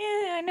 Yeah,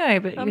 I know,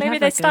 but Or you'd maybe have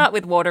they like start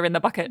with water in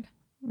the bucket.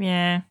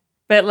 Yeah.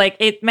 But like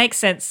it makes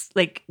sense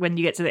like when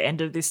you get to the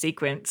end of this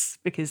sequence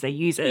because they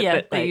use it. Yeah,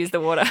 but, they like, use the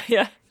water.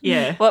 Yeah.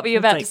 Yeah. What were you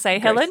It's, about like, to say,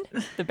 gross.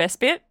 Helen? The best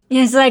bit?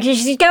 Yeah, it's like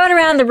she's going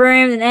around the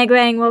room, and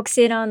Egwene walks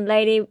in on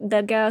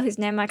the girl whose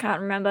name I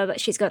can't remember, but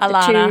she's got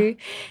Alana. the two.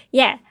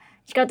 Yeah,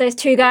 she's got those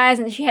two guys,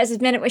 and she has this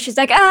minute where she's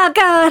like, "Oh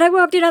God, I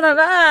walked in on them."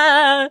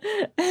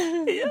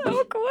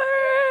 Awkward.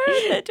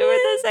 They're doing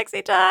the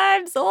sexy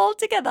times all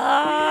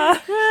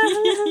together.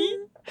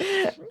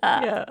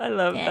 Yeah, I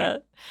love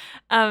that.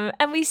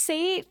 And we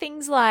see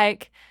things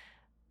like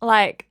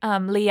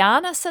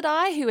Lyanna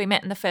Sedai, who we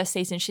met in the first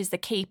season. She's the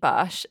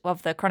keeper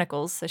of the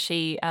Chronicles, so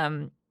she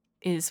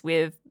is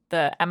with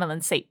the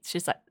Amelin seat.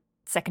 She's like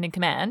second in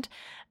command,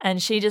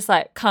 and she just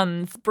like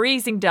comes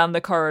breezing down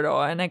the corridor,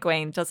 and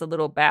Egwene does a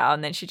little bow,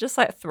 and then she just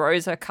like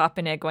throws her cup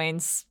in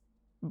Egwene's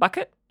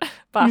basket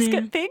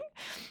thing.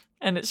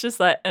 And it's just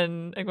like,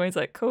 and Egwene's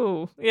like,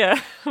 cool, yeah,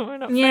 we're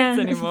not friends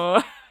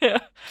anymore. Yeah.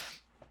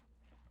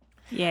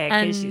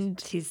 Yeah, because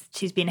And-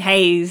 she's been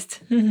hazed.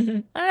 I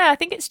don't know, I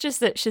think it's just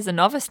that she's a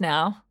novice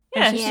now.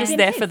 Yeah, And she's she's just been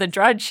there hazed. for the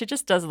drudge. She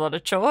just does a lot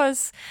of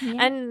chores. Yeah.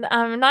 And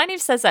Nynaeve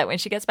says that when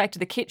she gets back to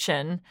the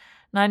kitchen.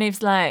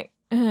 Nynaeve's like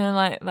the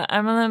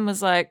Amelin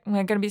was like,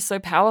 we're going to be so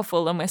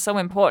powerful and we're so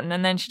important.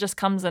 And then she just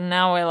comes and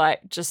now we're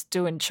like just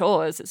doing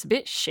chores. It's a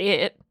bit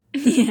shit.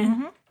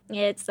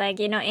 Yeah, it's like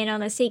you're not in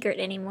on the secret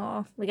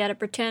anymore. We got to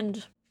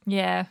pretend.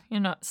 Yeah, you're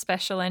not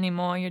special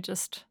anymore. You're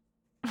just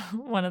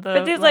one of the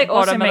But this like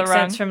also bottom of makes the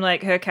rung. sense from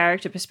like her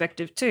character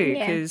perspective too,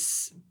 Yeah.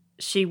 because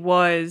she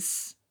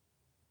was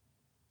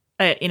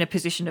in a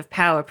position of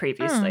power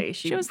previously.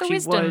 she was the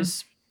wisdom.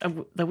 was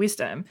the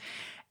wisdom,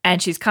 and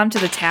she's come to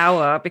the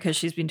tower because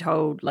she's been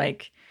told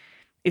like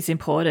it's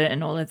important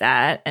and all of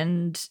that,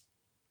 and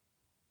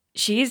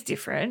she is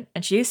different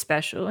and she is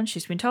special, and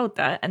she's been told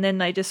that, and then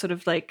they just sort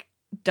of like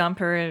dump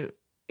her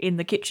in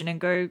the kitchen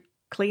and go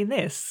clean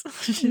this.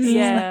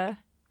 Yeah.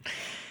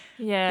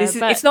 Yeah. This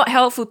is, it's not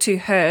helpful to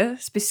her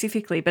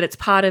specifically, but it's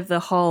part of the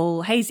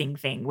whole hazing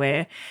thing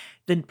where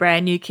the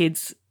brand new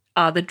kids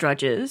are the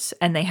drudges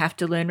and they have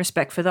to learn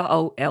respect for the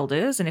old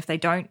elders. And if they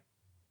don't,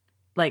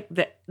 like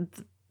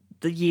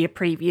the year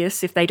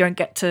previous, if they don't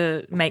get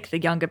to make the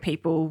younger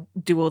people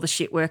do all the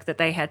shit work that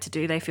they had to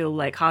do, they feel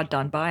like hard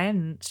done by.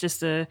 And it's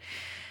just a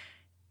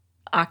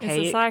archaic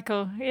It's a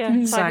cycle. Yeah.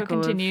 Cycle cycle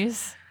of-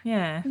 continues.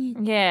 Yeah.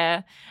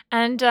 Yeah.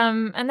 And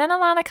then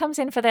Alana comes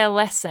in for their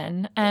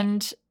lesson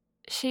and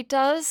she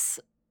does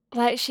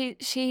like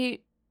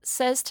she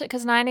says to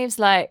because Nynaeve's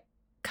like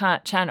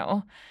can't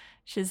channel.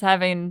 She's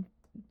having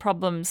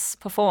problems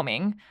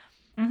performing.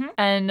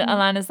 And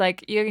Alana's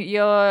like,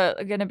 you're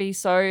going to be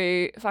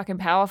so fucking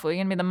powerful. You're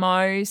going to be the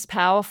most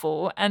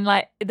powerful. And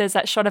like there's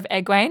that shot of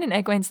Egwene and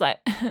Egwene's like,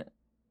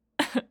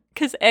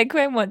 because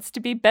Egwene wants to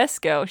be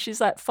best girl. She's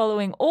like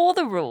following all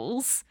the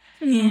rules,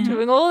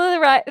 doing all of the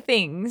right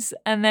things.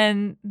 And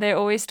then they're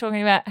always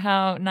talking about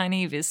how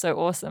Nynaeve is so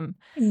awesome.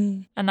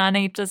 And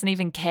Nynaeve doesn't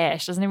even care.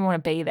 She doesn't even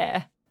want to be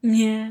there.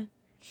 Yeah.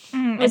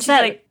 And It's she's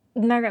that like,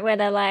 moment where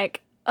they're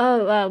like,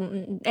 oh,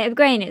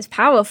 Egwene is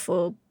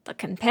powerful, but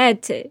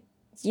compared to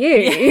you.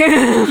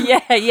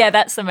 Yeah,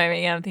 that's the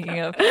moment I'm thinking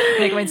of.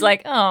 And Egwene's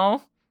like,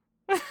 oh,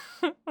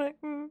 like,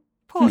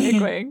 poor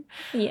Egwene.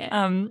 Yeah.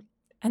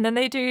 And then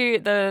they do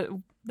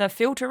the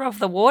filter of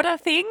the water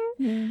thing.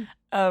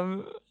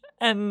 And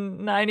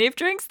Nynaeve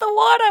drinks the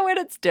water when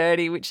it's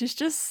dirty, which is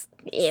just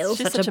Ew.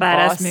 just such a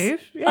badass badass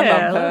move. Yeah, I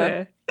love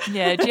her.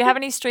 Yeah. Do you have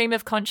any stream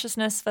of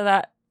consciousness for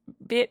that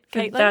bit,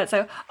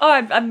 Caitlin?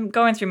 I'm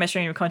going through my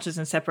stream of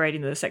consciousness,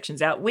 separating the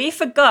sections out. We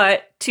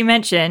forgot to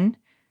mention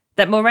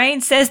that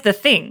Moraine says the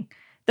thing,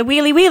 the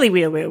wheelie wheelie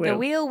wheel wheel wheel. The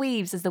wheel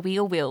weaves as the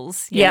wheel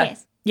wills. Yeah.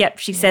 Yes. Yep,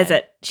 she says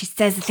it. She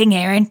says the thing,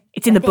 Erin.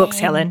 It's in the books,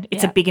 Helen.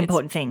 It's a Yeah, big,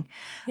 important thing.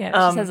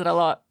 Yeah, she says it a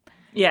lot.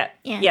 Yeah.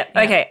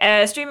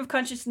 Okay, stream of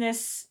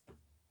consciousness.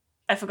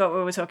 I forgot what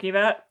we were talking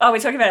about. Oh, we're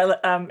talking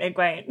about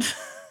Egwene.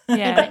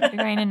 Yeah,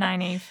 Egwene and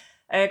Nynaeve.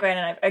 Egwene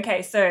and I.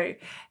 Okay, so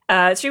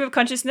stream of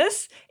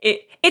consciousness.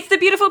 It's the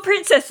beautiful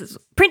princes,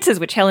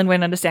 which Helen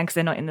won't understand because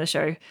they're not in the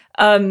show.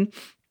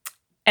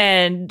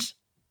 And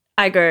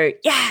I go,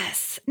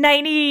 yes,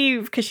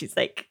 Nynaeve, because she's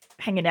like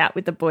hanging out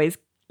with the boys,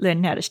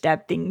 learning how to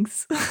stab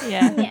things.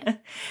 Yeah.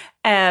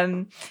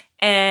 And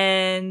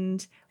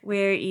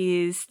where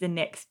is the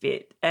next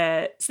bit?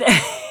 The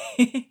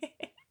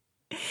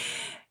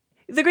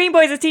Green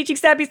Boys are teaching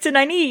stabbies to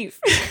Nynaeve.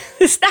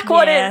 Snack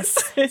orders.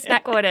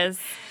 Snack orders.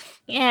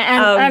 Yeah,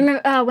 and I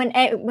remember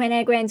when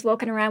Egwene's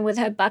walking around with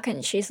her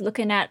bucket, she's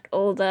looking at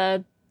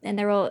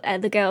they're all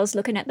the girls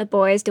looking at the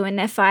boys doing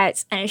their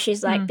fights, and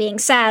she's like being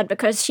sad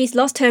because she's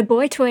lost her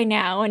boy toy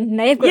now, and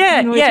they've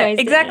got more toys.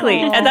 Exactly.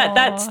 And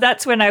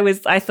that's when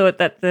I thought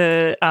that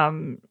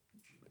the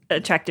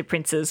attractive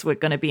princes were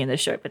going to be in the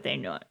show, but they're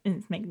not.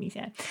 It's making me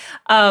sad.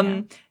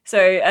 So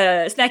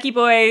Snacky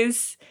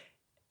Boys,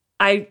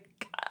 I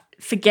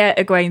forget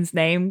Egwene's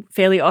name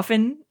fairly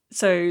often,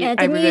 so I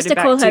didn't we used reverted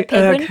to call back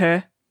her to Pegwin?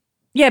 her.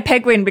 Yeah,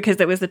 Pegwin, because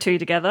there was the two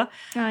together.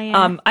 Oh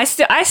yeah.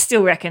 I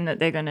still reckon that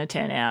they're going to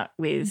turn out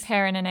with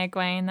Perrin and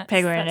Egwene. That's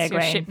Egwene.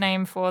 your ship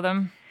name for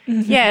them.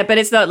 Yeah, but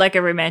it's not like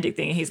a romantic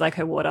thing. He's like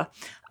her water.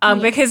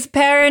 Because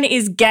Perrin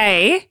is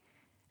gay,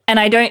 and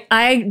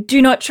I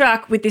do not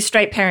truck with this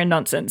straight Perrin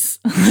nonsense.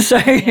 So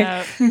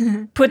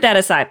put that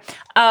aside.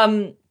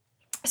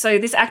 So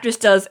this actress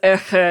does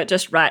her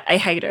just right. I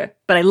hate her,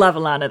 but I love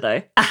Alana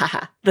though.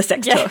 The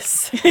sex talk.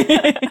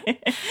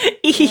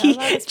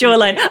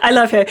 Jawline. I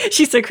love her.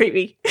 She's so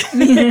creepy.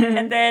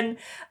 And then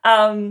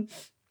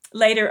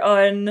later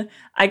on,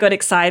 I got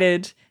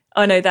excited.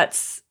 Oh no,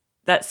 that's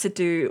to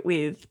do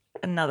with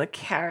another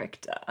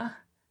character.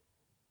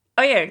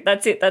 Oh yeah,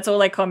 that's it. That's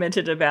all I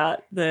commented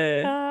about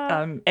the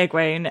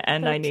Egwene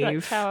and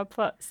Nynaeve power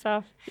plot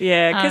stuff.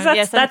 Yeah,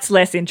 because that's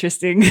less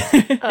interesting.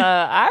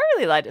 I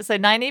really liked it. So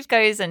Nynaeve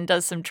goes and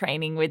does some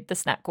training with the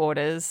snack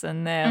orders,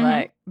 and they're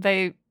like,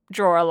 they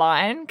draw a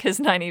line because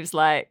Nynaeve's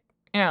like,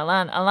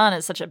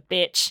 Alana's such a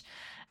bitch,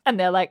 and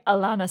they're like,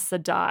 Alana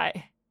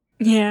Sedai.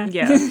 Yeah.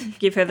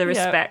 Give her the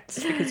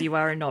respect because you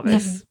are a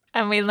novice.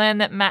 And we learn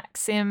that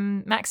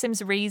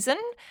Maxim's reason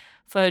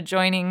for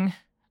joining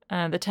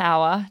the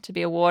tower to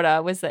be a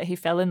warder was that he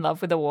fell in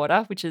love with a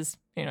warder, which is,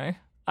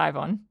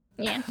 Ivan.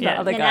 Yeah. The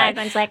other and guy.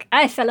 Ivan's like,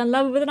 I fell in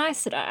love with an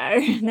Aes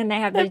Sedai. And then they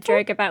have the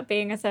joke about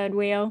being a third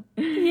wheel.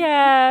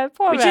 Yeah,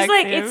 poor Which Maxim. is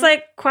like, it's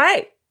like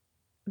quite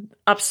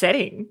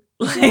upsetting.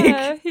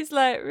 Yeah, he's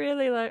like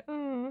really like,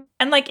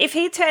 And like if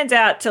he turns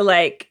out to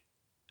like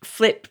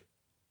flip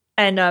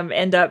and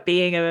end up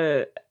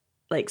being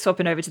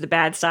swapping over to the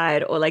bad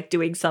side or like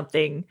doing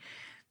something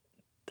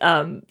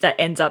that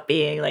ends up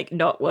being like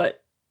not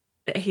what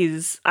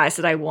his Aes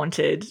Sedai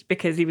wanted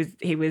because he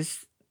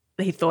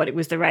thought it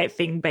was the right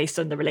thing based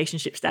on the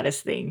relationship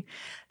status thing,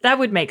 that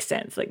would make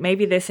sense. Like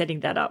maybe they're setting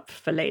that up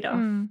for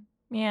later.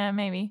 Yeah,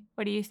 maybe.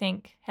 What do you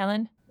think,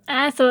 Helen?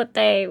 I thought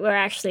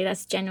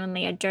that's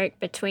genuinely a joke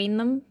between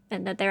them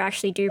and that they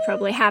actually do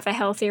probably have a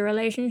healthy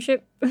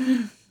relationship.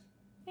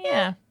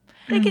 Yeah.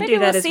 They can do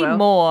that we'll as see well.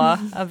 more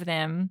of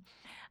them.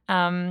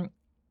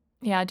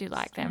 Yeah, I do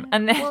like them.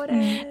 And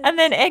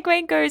then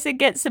Egwene goes and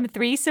gets some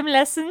threesome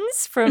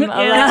lessons from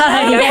Alana.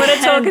 I want to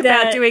talk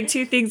about doing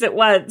two things at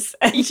once.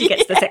 And she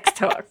gets the sex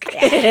talk.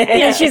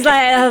 Yeah, she's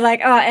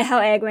like, oh,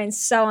 how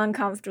Egwene's so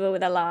uncomfortable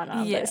with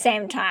Alana, but at the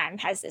same time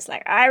has this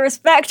like, I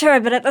respect her,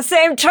 but at the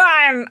same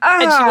time,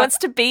 and she wants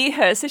to be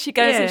her, so she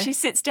goes and she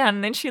sits down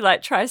and then she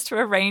like tries to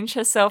arrange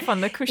herself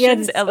on the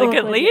cushions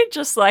elegantly,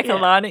 just like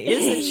Alana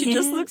is, and she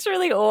just looks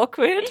really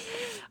awkward.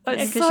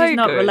 It's Because so she's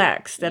not good.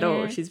 relaxed at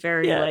all. Yeah. She's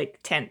very Yeah. like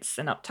tense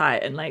and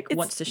uptight and like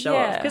wants to show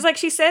yeah. off. Because like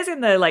she says in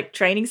the like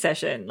training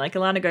session, like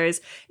Alana goes,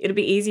 "It'll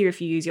be easier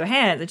if you use your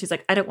hands," and she's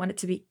like, "I don't want it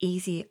to be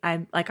easy. I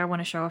want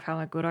to show off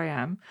how good I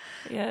am."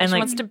 Yeah, And, she like-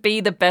 wants to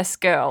be the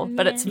best girl,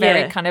 but it's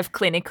very kind of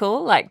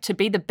clinical. Like, to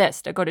be the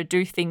best, I got to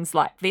do things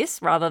like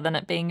this rather than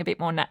it being a bit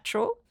more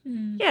natural.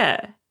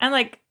 Yeah, and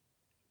like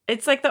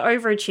it's like the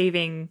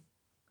overachieving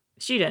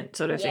student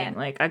sort of Yeah. thing.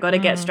 Like I got to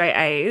get straight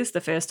A's the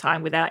first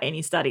time without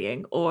any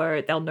studying,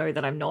 or they'll know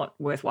that I'm not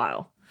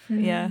worthwhile.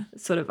 Yeah.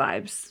 Sort of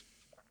vibes.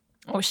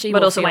 Or she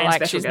But will also feel my own like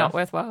special she's girl. not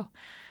worthwhile.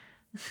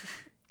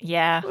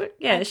 Yeah.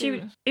 Yeah,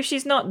 if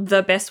she's not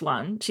the best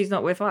one, she's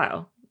not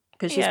worthwhile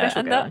because she's a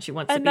special girl and she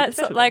wants to be the that's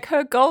special like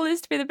her goal is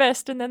to be the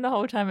best, and then the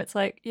whole time it's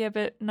like, yeah,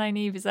 but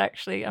Nynaeve is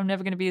actually, I'm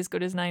never going to be as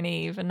good as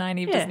Nynaeve, and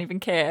Nynaeve Yeah. doesn't even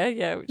care.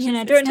 Yeah, which And is,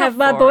 I it's don't tough have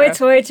my for boy her.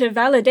 toy to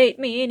validate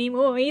me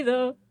anymore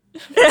either.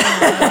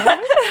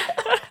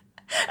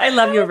 I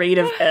love your read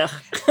of ugh.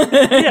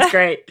 It's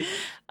great.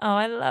 Oh,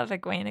 I love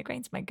Egwene.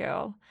 Egwene's my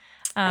girl.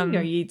 I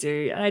know you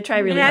do. And I try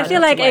really Yeah, I hard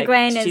feel not like to,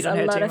 Egwene cheat is on a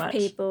her lot too of much.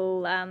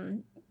 people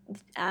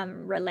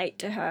relate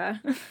to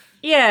her.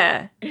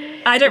 Yeah.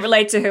 I don't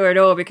relate to her at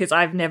all because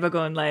I've never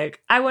gone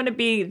like, I want to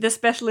be the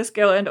specialist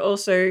girl and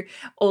also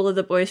all of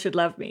the boys should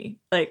love me.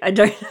 Like I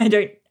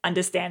don't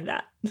understand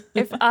that.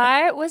 If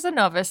I was a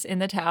novice in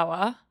the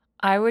tower,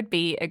 I would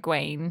be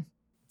Egwene.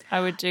 I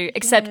would do,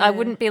 except I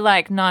wouldn't be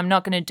like, no, I'm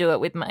not going to do it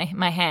with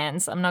my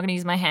hands. I'm not going to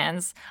use my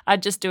hands.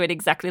 I'd just do it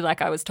exactly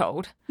like I was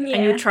told. Yeah.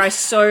 And you'd try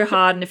so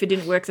hard and if it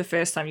didn't work the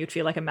first time, you'd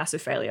feel like a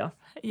massive failure.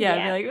 Yeah,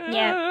 Yeah. I'd be like,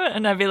 Yeah.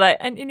 and I'd be like,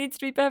 and it needs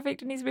to be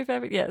perfect. It needs to be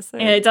perfect. Yeah. So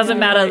And it doesn't yeah,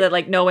 matter like, that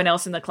like no one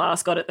else in the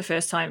class got it the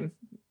first time.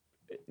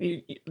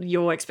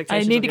 Your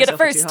expectations need of to get it yourself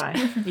are too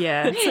first. high.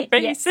 Yeah.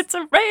 race. Yes. It's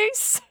a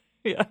race.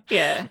 Yeah.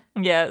 Yeah.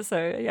 Yeah.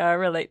 So yeah, I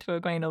relate to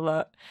Egwene a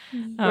lot.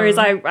 Whereas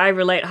I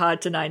relate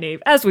hard to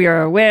Nynaeve, as we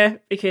are aware,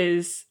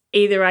 because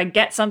either I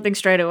get something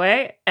straight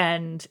away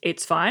and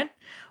it's fine,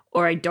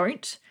 or I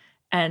don't.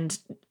 And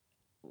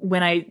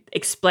when I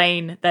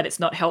explain that it's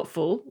not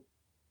helpful,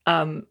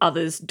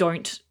 others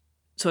don't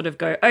sort of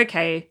go,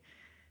 okay,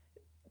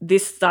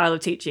 this style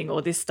of teaching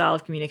or this style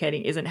of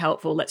communicating isn't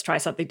helpful. Let's try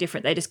something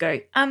different. They just go,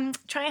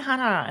 try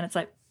harder. And it's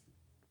like,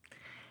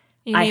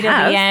 You I need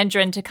have. a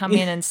Leandrin to come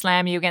in and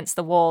slam you against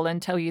the wall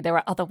and tell you there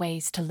are other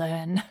ways to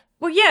learn.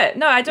 well, yeah,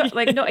 no, I don't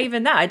like not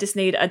even that. I just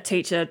need a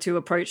teacher to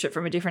approach it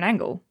from a different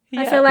angle.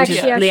 I feel like Which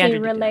she is- actually Leandra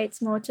did that.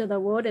 relates more to the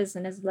waters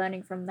and is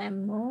learning from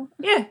them more.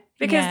 Yeah,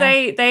 because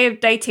Yeah.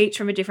 they teach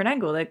from a different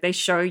angle. Like they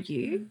show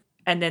you,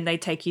 and then they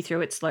take you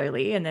through it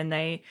slowly, and then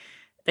they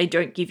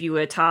don't give you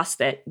a task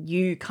that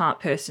you can't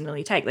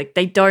personally take. Like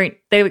they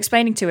were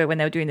explaining to her when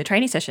they were doing the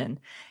training session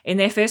in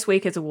their first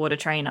week as a water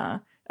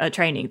trainer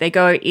training. They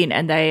go in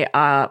and they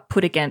are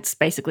put against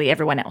basically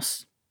everyone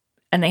else,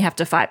 and they have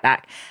to fight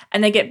back,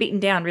 and they get beaten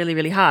down really,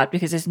 really hard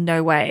because there's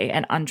no way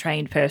an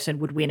untrained person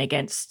would win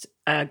against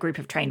a group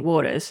of trained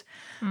waters.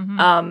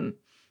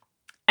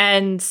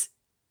 And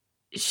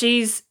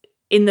she's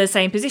in the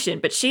same position,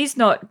 but she's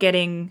not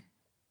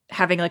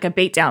having like a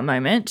beatdown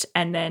moment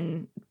and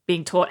then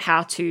being taught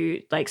how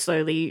to like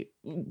slowly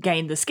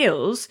gain the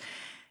skills.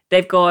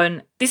 They've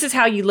gone, this is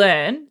how you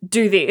learn,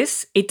 do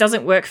this. It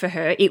doesn't work for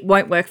her. It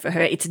won't work for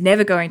her. It's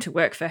never going to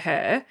work for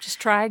her. Just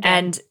try again.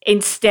 And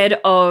instead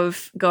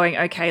of going,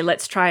 okay,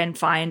 let's try and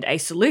find a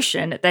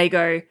solution, they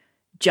go,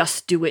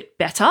 just do it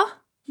better,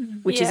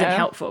 which isn't Yeah.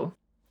 helpful.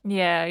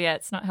 Yeah,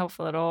 it's not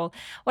helpful at all.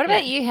 What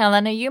about you,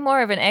 Helen? Are you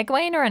more of an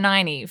Egwene or a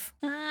Nynaeve?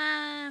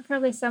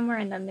 Probably somewhere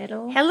in the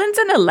middle. Helen's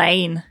an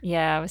Elaine.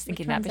 Yeah, I was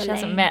thinking that, one's but she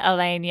hasn't Elaine? met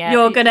Elaine yet.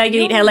 You're going to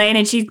meet Helene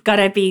and she's got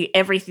to be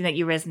everything that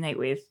you resonate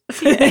with.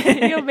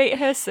 You'll meet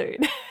her soon.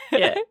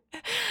 Yeah.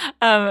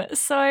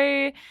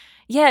 So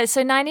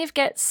Nynaeve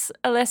gets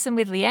a lesson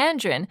with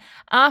Leandrin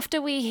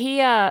after we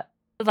hear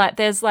like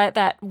there's like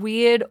that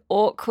weird,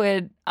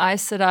 awkward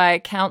Aes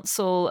Sedai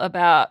council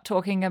about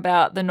talking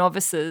about the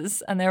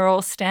novices, and they're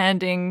all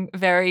standing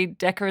very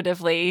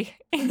decoratively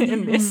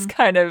in this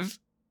kind of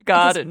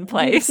garden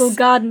place. Beautiful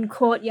garden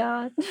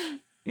courtyard.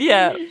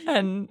 Yeah,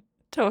 and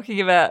talking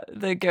about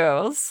the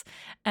girls.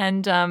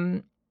 And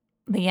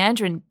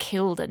Leandrin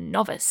killed a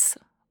novice,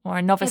 or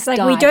a novice It's like,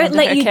 died we don't under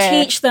let her you care.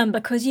 teach them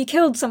because you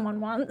killed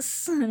someone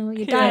once. And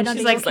you Yeah, died she's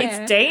under like, your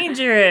care. it's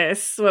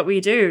dangerous what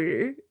we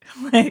do.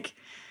 Like,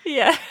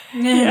 Yeah.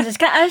 Yeah.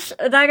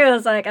 That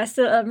girl's like,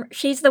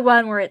 she's the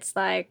one where it's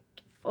like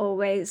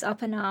always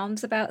up in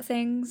arms about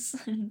things.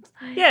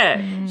 yeah,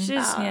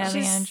 she's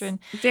Leandrin.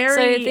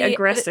 very So the-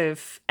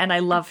 aggressive and I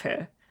love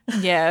her.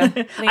 Yeah.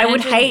 I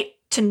would Leandrin- hate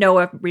to know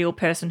a real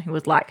person who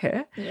was like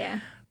her,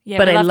 Yeah. Yeah,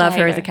 but we I to love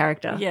hate her as a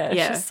character. Yeah,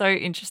 she's so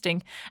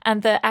interesting.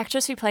 And the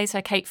actress who plays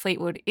her, Kate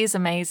Fleetwood, is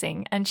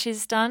amazing. And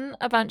she's done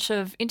a bunch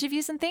of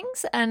interviews and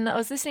things. And I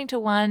was listening to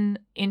one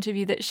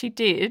interview that she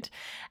did,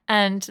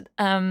 and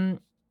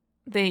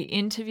the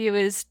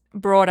interviewers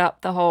brought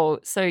up the whole,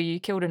 so you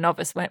killed a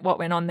novice, what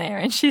went on there?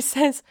 And she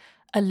says,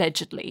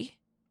 allegedly.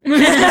 I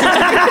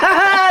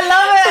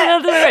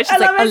love it. She's I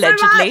like, love it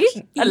so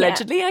much.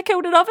 allegedly I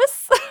killed a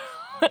novice.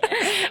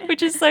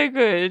 which is so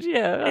good.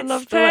 Yeah, I It's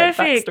love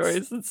perfect. the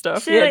backstories and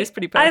stuff. She, Yeah, like, it's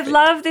pretty perfect. I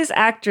love this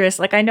actress.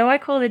 Like, I know I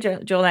call her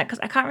Jolene because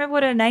I can't remember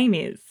what her name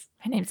is.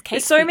 Her name's Kate.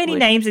 There's so many Fleetwood.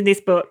 names in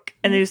this book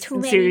and this Too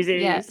many. series.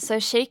 Yeah, so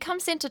she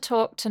comes in to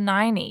talk to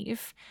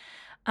Nynaeve.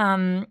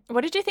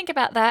 What did you think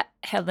about that,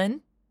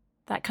 Helen?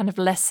 That kind of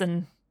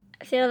lesson.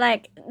 I feel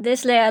like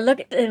this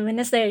lady, when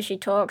this lady she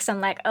talks,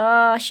 I'm like,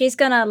 oh, she's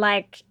gonna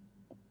like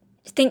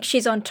think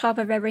she's on top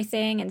of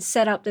everything and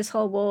set up this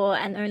whole war,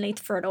 and only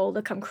for it all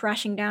to come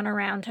crashing down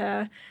around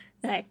her.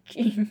 Like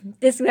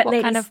this What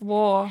lady's, kind of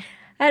war?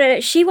 I don't know.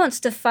 She wants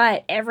to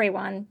fight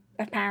everyone.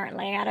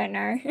 Apparently, I don't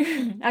know.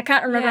 I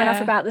can't remember enough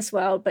Yeah. about this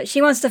world, but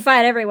she wants to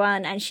fight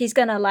everyone, and she's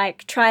gonna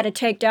like try to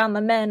take down the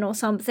men or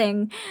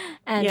something,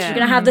 and she's Yeah.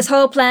 gonna have this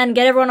whole plan,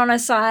 get everyone on her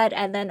side,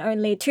 and then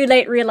only too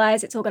late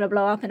realize it's all gonna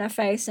blow up in her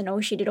face,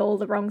 and she did all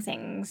the wrong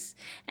things,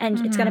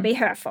 and it's gonna be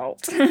her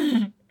fault.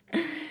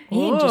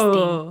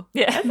 Interesting.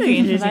 Yeah, That's an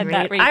interesting Like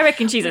that read. read. I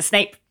reckon she's a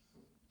Snape.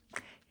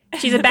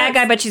 She's a bad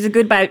guy, but she's a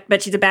good guy.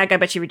 But she's a bad guy,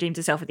 but she redeems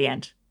herself at the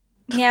end.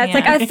 Yeah, it's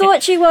like I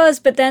thought she was,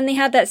 but then they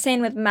had that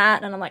scene with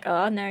Matt, and I'm like,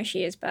 oh no,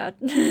 she is bad.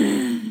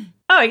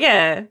 Oh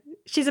yeah,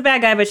 she's a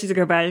bad guy, but she's a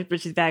good guy.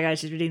 But she's a bad guy.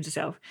 She redeems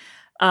herself.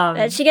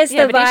 But she gets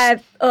Yeah, the but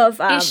vibe of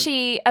Is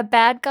she a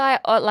bad guy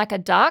or like a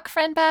dark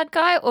friend bad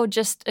guy or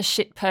just a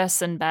shit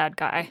person bad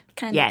guy?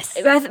 kind Yes.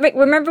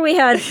 Remember we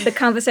had the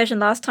conversation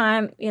last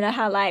time. You know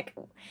how like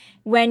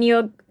when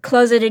you're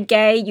closeted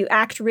gay, you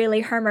act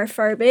really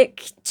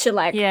homophobic to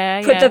like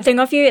put the thing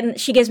off you, and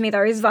she gives me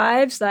those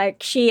vibes.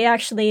 Like she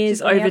actually is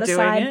She's on the other overdoing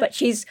side, it. but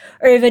she's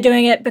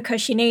overdoing it because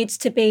she needs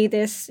to be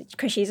this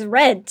because she's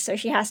red, so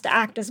she has to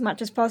act as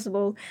much as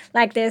possible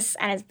like this.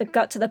 And it's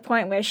got to the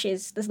point where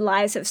the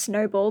lies have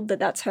snowballed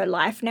that's her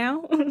life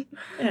now.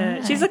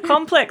 Yeah, she's a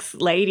complex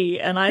lady,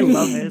 and I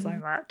love her so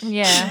much.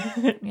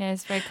 Yeah, yeah,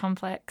 it's very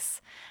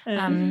complex.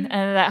 And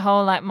that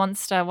whole like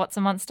monster, what's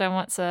a monster and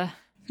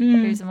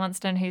who's a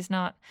monster and who's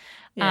not.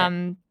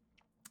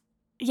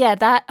 Yeah.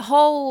 That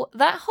whole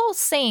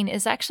scene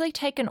is actually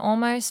taken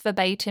almost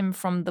verbatim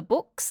from the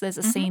books. There's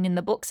a scene in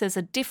the books. There's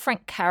a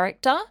different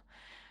character.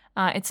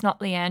 It's not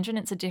Leandrin.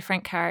 It's a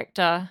different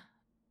character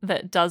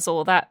that does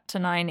all that to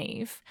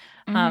Nynaeve.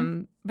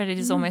 But it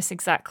is almost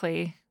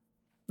exactly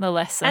the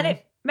lesson. And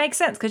it makes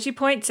sense because she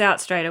points out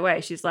straight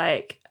away. She's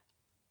like,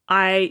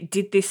 I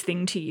did this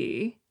thing to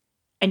you,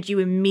 and you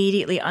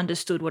immediately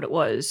understood what it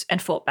was and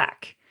fought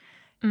back.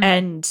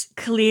 And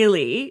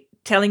clearly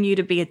telling you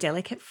to be a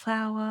delicate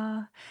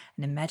flower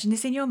and imagine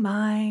this in your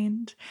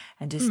mind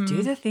and just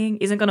do the thing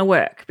isn't going to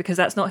work because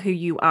that's not who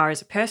you are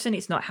as a person.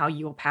 It's not how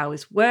your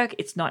powers work.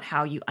 It's not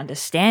how you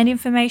understand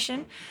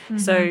information.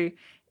 So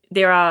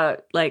there are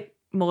like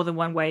more than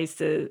one ways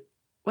to,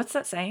 what's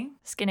that saying?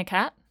 Skin a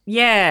cat?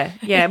 Yeah,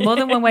 more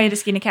than one way to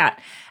skin a cat.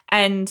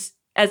 And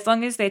as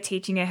long as they're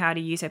teaching her how to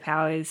use her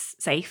powers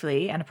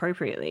safely and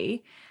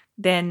appropriately,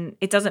 then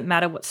it doesn't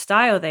matter what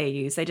style they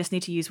use. They just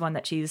need to use one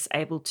that she's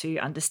able to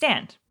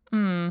understand.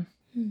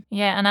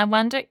 Yeah, and I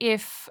wonder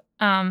if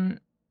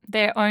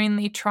they're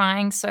only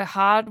trying so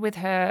hard with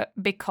her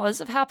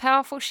because of how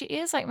powerful she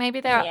is. Like maybe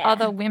there are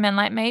other women,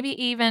 like maybe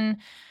even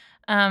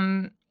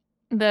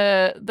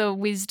the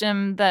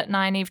wisdom that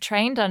Nynaeve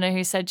trained under,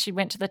 who said she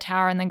went to the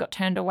tower and then got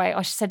turned away.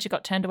 Or she said she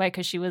got turned away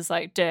because she was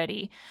like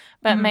dirty.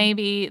 But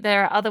maybe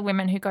there are other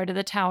women who go to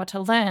the tower to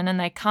learn and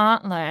they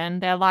can't learn.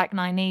 They're like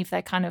Nynaeve,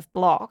 they're kind of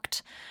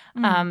blocked.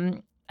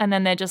 And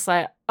then they're just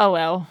like, oh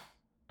well.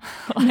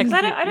 Like,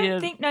 I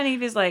don't think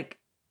Nynaeve is like,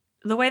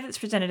 the way that's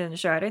presented in the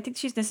show, I don't think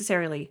she's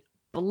necessarily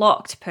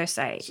blocked per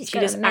se. She got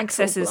a just mental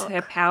accesses block.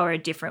 her power a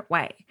different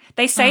way.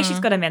 They say she's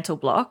got a mental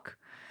block,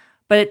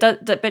 but it does.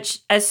 But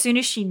as soon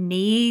as she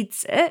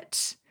needs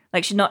it,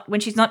 like when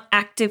she's not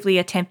actively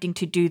attempting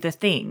to do the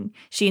thing,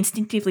 she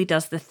instinctively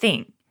does the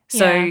thing.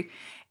 So,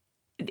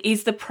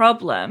 is the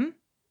problem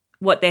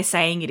what they're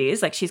saying it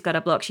is? Like she's got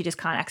a block, she just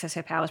can't access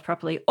her powers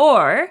properly,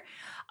 or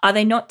are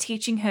they not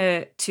teaching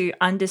her to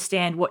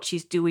understand what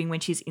she's doing when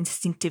she's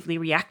instinctively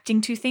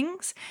reacting to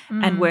things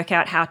and work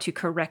out how to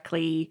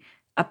correctly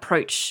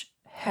approach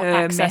her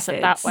access it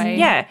that methods? way.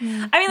 Yeah.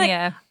 I mean, like,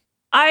 yeah.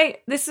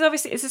 this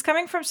is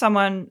coming from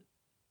someone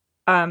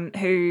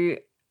who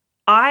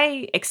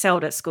I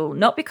excelled at school,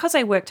 not because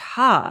I worked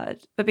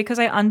hard, but because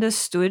I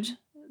understood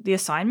the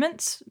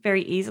assignments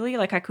very easily.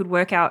 Like I could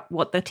work out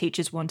what the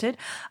teachers wanted.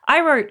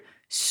 I wrote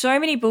so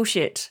many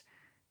bullshit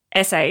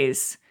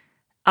essays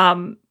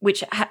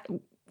which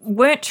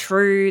weren't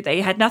true.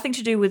 They had nothing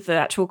to do with the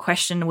actual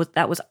question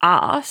that was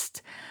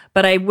asked,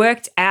 but I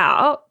worked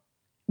out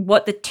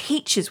what the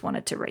teachers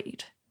wanted to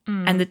read.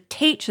 And the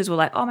teachers were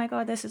like, oh my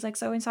God, this is like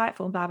so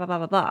insightful, blah, blah, blah,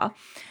 blah, blah.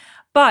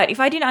 But if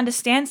I didn't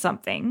understand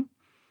something,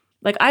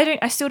 like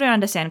I still don't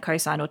understand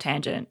cosine or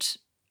tangent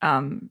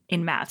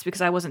in maths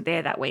because I wasn't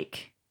there that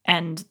week.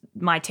 And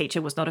my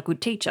teacher was not a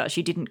good teacher.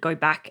 She didn't go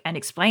back and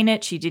explain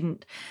it. She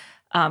didn't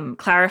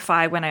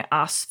clarify when I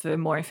asked for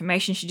more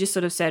information. She just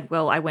sort of said,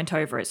 well, I went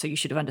over it, so you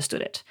should have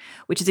understood it,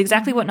 which is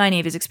exactly what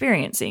Nynaeve is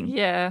experiencing.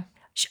 Yeah.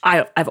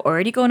 I've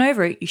already gone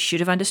over it. You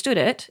should have understood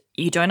it.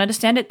 You don't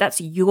understand it.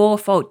 That's your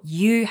fault.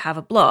 You have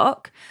a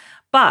block.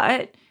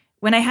 But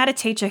when I had a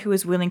teacher who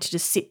was willing to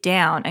just sit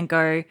down and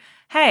go,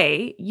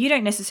 hey, you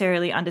don't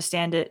necessarily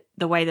understand it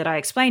the way that I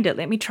explained it.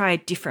 Let me try a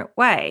different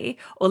way,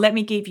 or let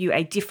me give you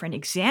a different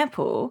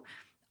example,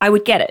 I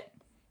would get it.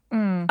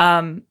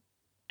 And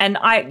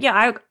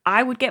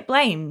I would get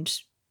blamed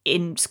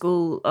in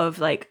school of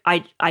like,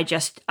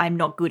 I'm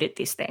not good at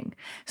this thing.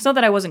 It's not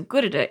that I wasn't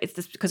good at it. It's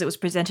just because it was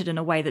presented in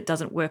a way that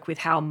doesn't work with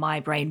how my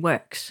brain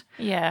works.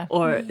 Yeah.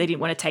 Or they didn't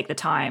want to take the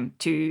time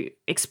to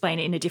explain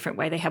it in a different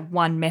way. They have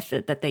one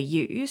method that they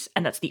use,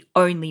 and that's the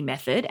only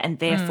method. And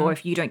therefore,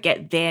 if you don't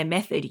get their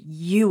method,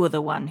 you are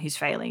the one who's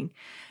failing.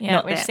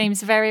 Yeah, which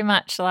seems very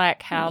much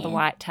like how the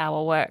White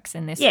Tower works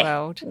in this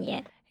world.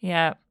 Yeah.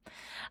 Yeah.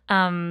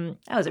 That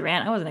was a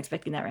rant. I wasn't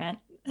expecting that rant.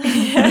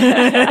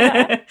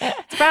 Surprise!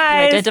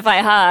 You identify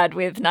hard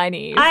with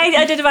Nynaeve. I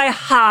identify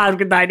hard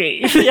with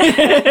Nynaeve.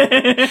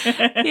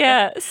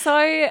 Yeah.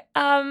 So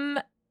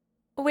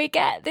we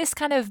get this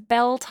kind of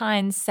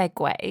Beltane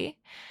segue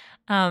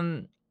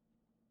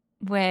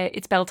where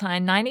it's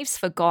Beltane. Nynaeve's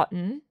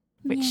forgotten,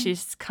 which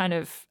she's kind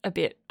of a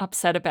bit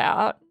upset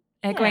about.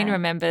 Egwene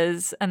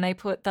remembers, and they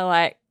put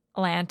the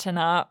lantern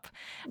up,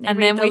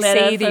 and then we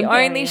see the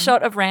only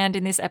shot of Rand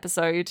in this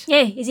episode.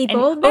 Yeah, is he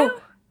bald now?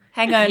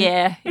 Hang on.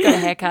 Yeah, he got a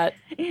haircut.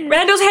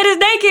 Randall's head is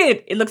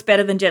naked. It looks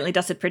better than Gently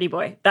Dusted Pretty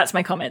Boy. That's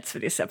my comments for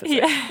this episode.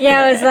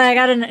 Yeah, I was like,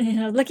 I don't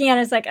know. Looking at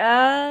it, it's like,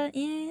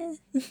 yeah,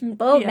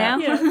 bald now.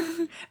 Yeah.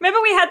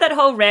 Remember we had that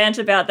whole rant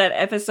about that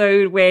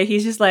episode where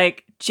he's just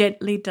like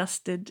gently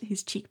dusted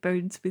his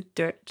cheekbones with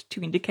dirt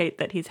to indicate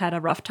that he's had a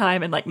rough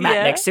time, and like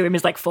Matt next to him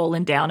is like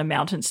fallen down a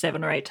mountain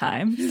 7 or 8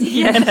 times.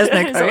 Yeah, and has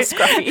no coat. It's all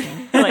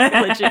scruffy, like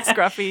legit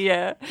scruffy.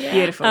 Yeah,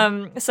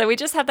 beautiful. So we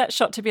just have that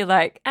shot to be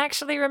like,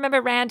 actually, remember,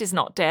 Rand is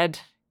not dead.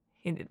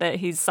 That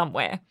he's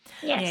somewhere.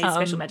 Yes. Yeah, he's a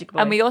special magic boy.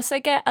 And we also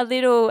get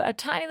a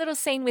tiny little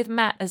scene with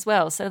Matt as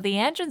well. So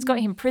Leandrin's got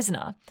him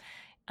prisoner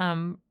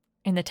in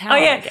the tower,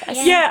 I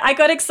guess. Yeah, I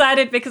got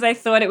excited because I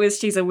thought it was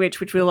She's a Witch,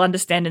 which we'll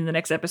understand in the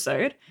next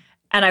episode.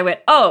 And I went,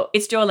 oh,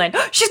 it's Jawlane.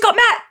 She's got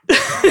Matt!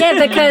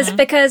 Yeah,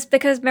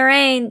 because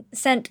Moraine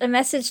sent a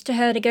message to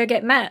her to go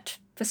get Matt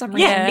for some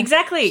reason. Yeah,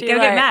 exactly. She, go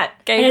get Matt.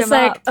 And it's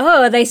like,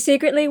 are they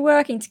secretly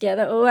working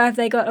together, or have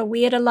they got a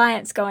weird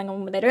alliance going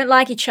on where they don't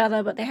like each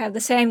other, but they have the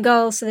same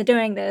goals, so they're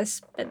doing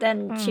this? But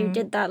then she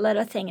did that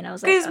letter thing, and I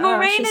was like, because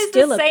Moraine is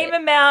the same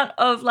amount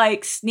of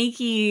like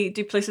sneaky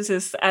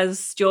duplicitous as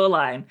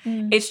Jawline.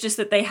 It's just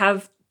that they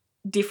have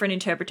different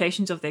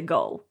interpretations of their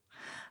goal.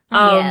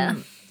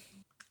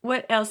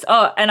 What else?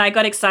 Oh, and I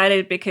got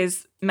excited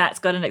because Matt's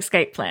got an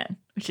escape plan,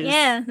 which is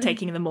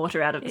taking the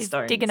mortar out of the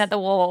stones. Digging at the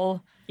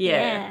wall.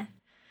 Yeah.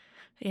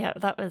 Yeah,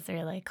 that was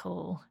really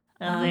cool.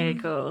 Very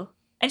cool.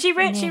 And she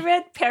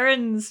read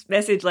Perrin's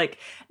message, like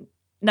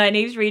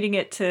Nynaeve's reading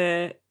it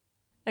to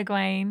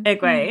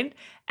Egwene.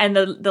 And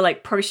the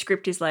like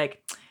postscript is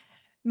like,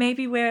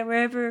 maybe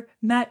wherever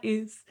Matt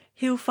is,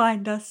 he'll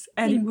find us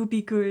and it will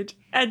be good.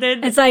 And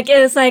then it was like,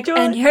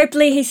 and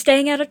hopefully he's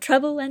staying out of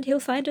trouble and he'll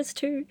find us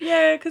too.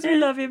 Yeah, because we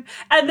love him.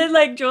 And then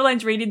like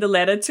Jawline's reading the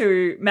letter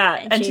to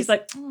Matt, and she's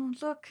like, oh,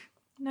 look,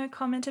 no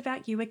comment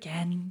about you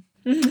again.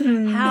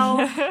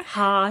 How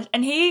hard.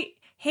 And he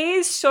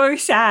is so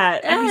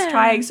sad, and he's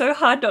trying so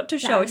hard not to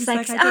show it. He's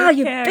like, I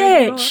don't care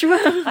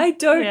bitch. I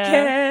don't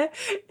care.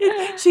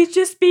 She's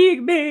just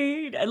being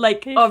mean. And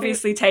like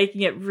obviously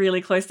taking it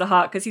really close to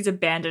heart because he's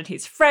abandoned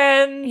his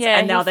friends. Yeah,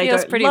 and now they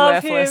feels don't pretty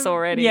love worthless him.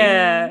 already.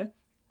 Yeah.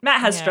 Matt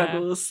has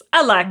struggles.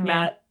 I like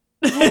Matt.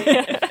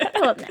 I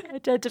love Matt.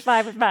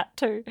 Identify with Matt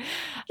too.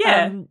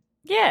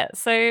 Yeah.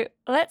 So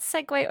let's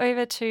segue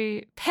over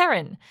to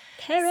Perrin.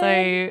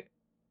 So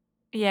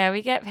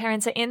we get Perrin.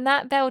 So in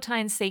that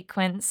Beltane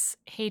sequence,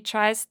 he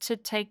tries to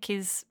take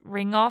his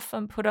ring off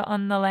and put it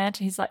on the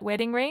lantern, his like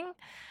wedding ring,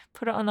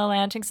 put it on the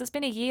lantern. Because it's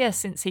been a year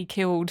since he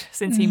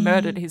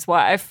murdered his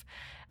wife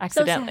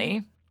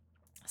accidentally.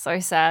 So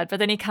sad. But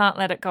then he can't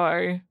let it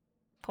go.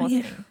 Poor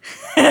thing.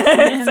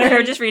 So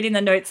I'm just reading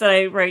the notes that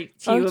I wrote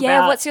to you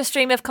about. What's your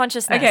stream of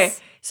consciousness? Okay,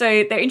 so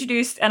they're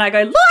introduced and I go,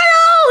 Lyle!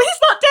 He's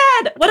not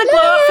dead! What a glow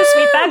up for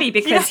Sweet Babby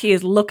because he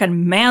is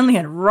looking manly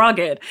and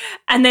rugged.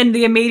 And then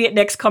the immediate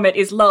next comment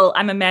is, lol,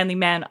 I'm a manly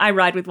man. I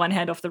ride with one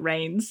hand off the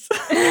reins.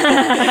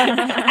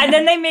 And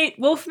then they meet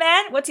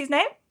Wolfman. What's his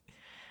name?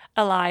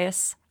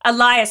 Elias,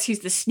 who's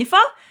the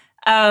sniffer.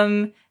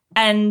 And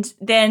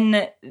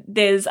then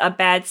there's a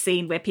bad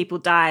scene where people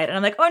died. And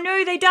I'm like, oh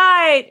no, they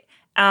died.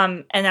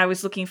 And I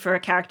was looking for a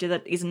character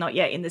that is not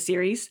yet in the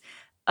series.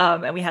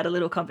 And we had a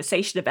little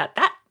conversation about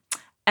that.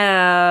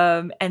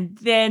 And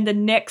then the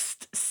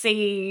next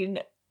scene,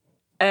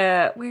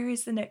 where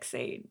is the next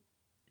scene?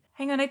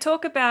 Hang on, I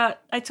talk about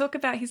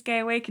his gay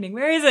awakening.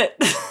 Where is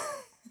it?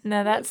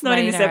 No, that's not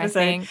later, in this episode.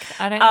 I think.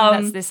 I don't think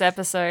that's this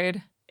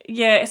episode.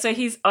 Yeah, so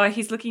he's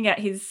looking at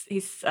his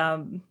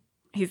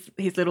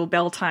little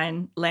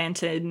Beltane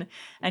lantern,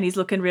 and he's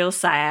looking real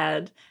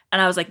sad.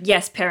 And I was like,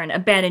 yes, Perrin,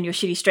 abandon your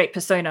shitty straight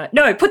persona.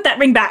 No, put that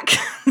ring back.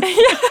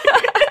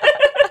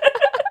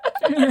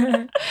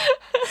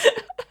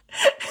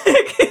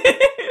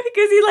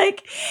 Because he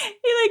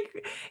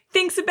he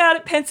thinks about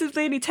it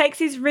pensively, and he takes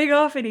his ring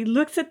off and he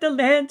looks at the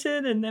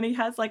lantern, and then he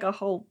has like a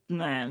whole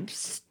man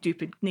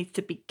stupid, needs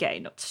to be gay,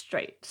 not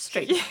straight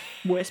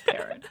worst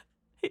parent.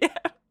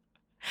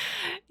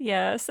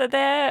 Yeah. So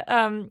they're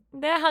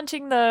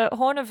hunting the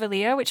Horn of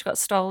Valir, which got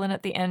stolen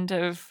at the end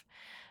of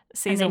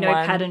season and they know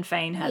 1. Paddon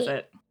Fane has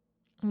it.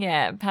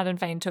 Yeah, Paddon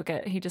Fane took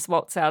it. He just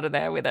waltzed out of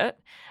there with it.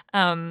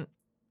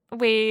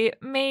 We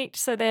meet,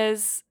 so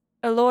there's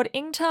Lord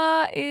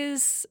Ingtar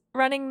is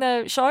running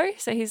the show,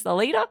 so he's the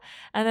leader.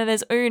 And then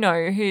there's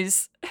Uno,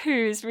 who's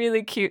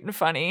really cute and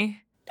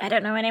funny. I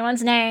don't know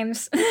anyone's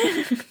names.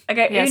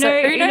 Okay, Yeah,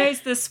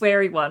 Uno's the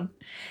sweary one.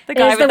 The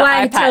guy He's with the the one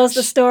eye who tells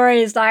the patch.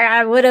 stories. Like,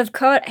 I would have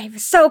caught. He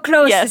was so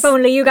close. Yes. If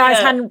only you guys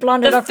Yeah. hadn't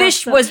blundered The across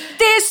fish was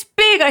this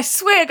big, I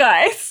swear,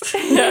 guys.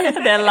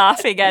 They're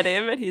laughing at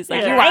him, and he's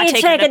like, Yeah. "You Why are are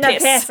you taking the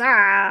piss."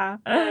 Ah.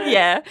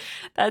 Yeah,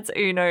 that's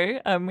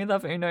Uno. We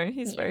love Uno.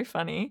 He's very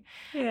funny.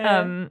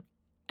 Yeah.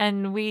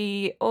 And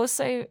we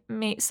also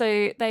meet.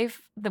 So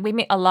we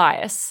meet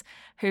Elias,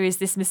 who is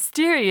this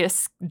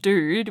mysterious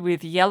dude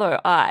with yellow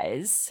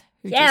eyes.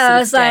 Who just Yeah, sort I of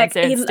was like,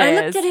 stands there and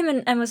I looked stares. at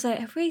him and was like,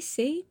 have we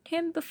seen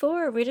him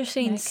before? Or we just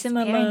seen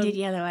similar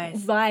yellow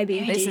eyes.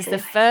 vibey This is people?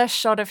 the first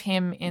shot of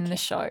him in the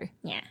show.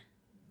 Yeah.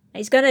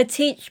 He's going to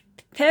teach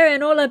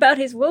Perrin all about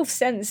his wolf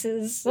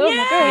senses. Oh my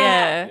god.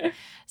 Yeah.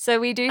 So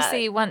we do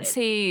see once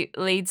he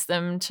leads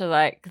them to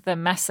like the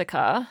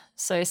massacre.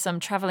 So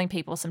some traveling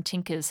people, some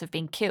tinkers have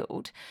been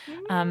killed.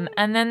 And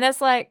then there's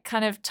like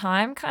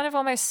time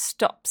almost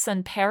stops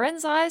and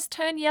Perrin's eyes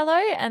turn yellow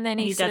and then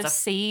he he sort does of a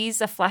sees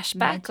a flashback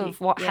magic,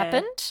 of what yeah.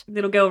 happened.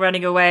 Little girl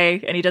running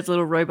away, and he does a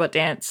little robot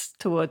dance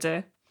towards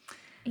her.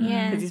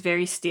 Yeah. Because he's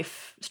very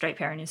stiff. Straight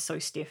parent is so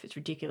stiff, it's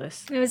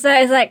ridiculous. It was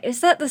like,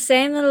 is that the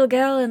same little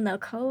girl in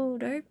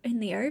the in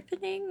the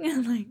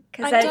opening? Like,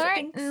 cause I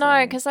don't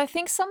know because I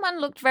think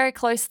someone looked very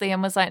closely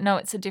and was like, no,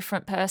 it's a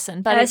different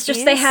person. But it's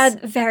just they had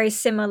very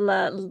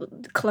similar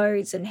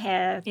clothes and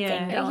hair thing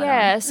going on.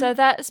 Yeah, so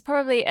that's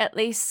probably at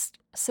least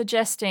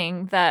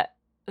suggesting that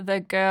the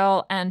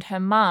girl and her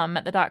mum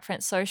at the Dark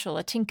Friends Social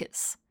are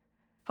tinkers.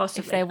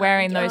 Possibly. If they're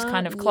wearing those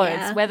kind of clothes,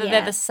 yeah, whether yeah.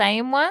 they're the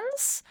same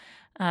ones.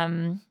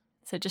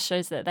 So it just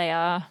shows that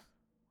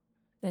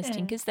there's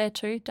tinkers there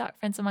too, Dark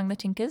Friends among the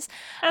tinkers.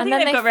 I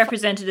think they've got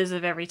representatives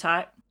of every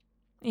type.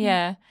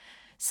 Yeah.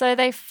 So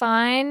they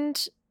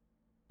find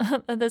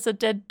there's a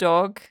dead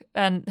dog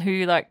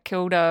who like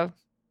killed a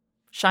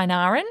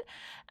Shinaran,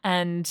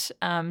 and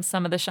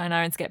some of the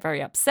Shinarans get very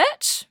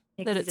upset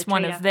that it's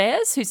one of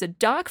theirs who's a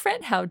dark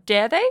friend. How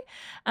dare they?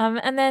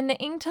 And then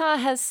Ingtar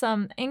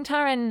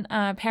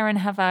and Perrin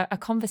have a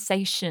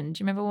conversation.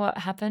 Do you remember what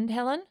happened,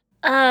 Helen?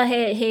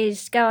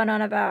 He's going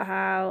on about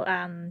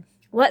how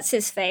what's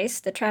his face,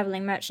 the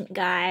traveling merchant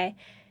guy,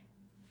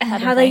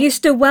 and how they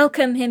used to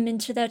welcome him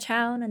into their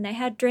town, and they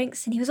had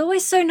drinks, and he was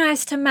always so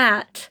nice to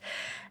Matt,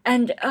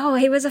 and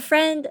he was a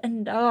friend,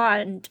 and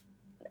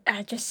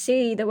I just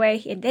see the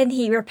way and then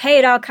he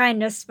repaid our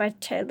kindness by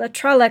the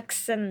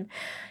Trollocs, and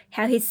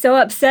how he's so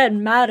upset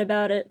and mad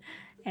about it.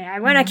 And I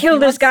want to kill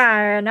this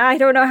guy, and I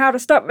don't know how to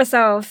stop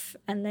myself.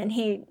 And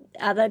then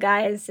other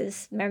guys,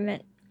 this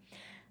moment.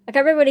 I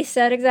can't remember what he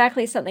said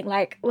exactly. Something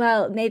like,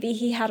 well, maybe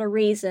he had a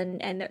reason,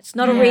 and it's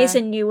not a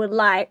reason you would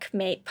like,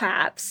 mate,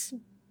 perhaps,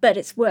 but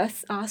it's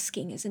worth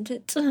asking, isn't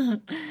it?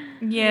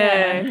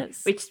 Yeah,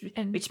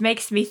 which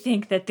makes me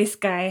think that this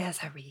guy has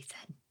a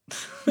reason.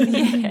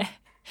 Yeah,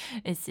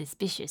 it's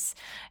suspicious.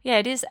 Yeah,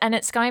 it is, and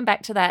it's going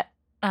back to that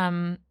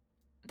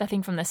the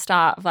thing from the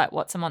start of like,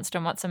 what's a monster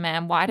and what's a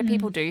man? Why do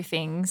people do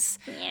things?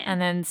 Yeah. And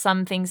then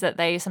some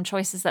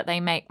choices that they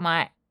make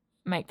might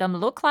make them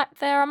look like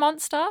they're a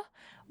monster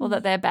or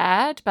that they're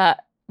bad,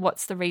 but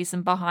what's the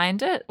reason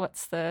behind it?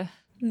 What's the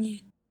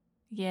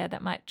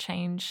that might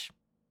change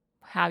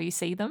how you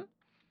see them.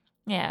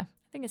 Yeah,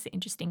 I think it's an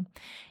interesting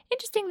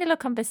little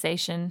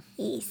conversation.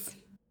 Yes.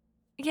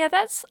 Yeah,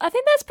 I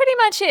think that's pretty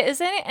much it.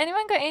 Is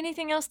anyone got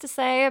anything else to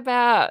say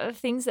about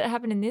things that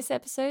happened in this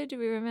episode? Do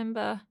we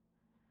remember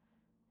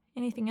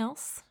anything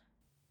else?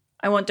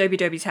 I want Dobie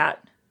Dobie's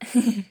hat.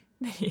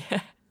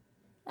 Yeah.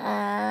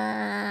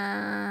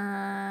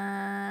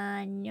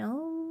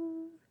 No.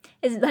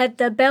 Is that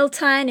the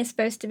Beltane is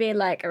supposed to be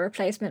like a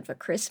replacement for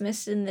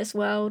Christmas in this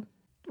world?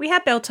 We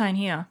have Beltane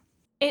here.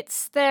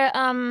 It's their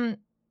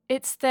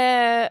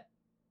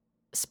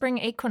spring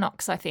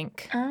equinox, I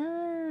think.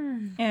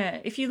 Yeah,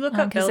 if you look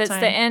up Because Beltane,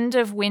 it's the end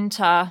of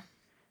winter.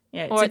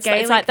 yeah, Or it's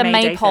like the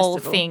May Day maypole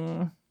festival.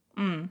 thing.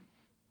 Mm.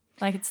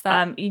 Like it's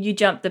that. You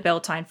jump the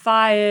Beltane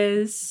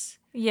fires.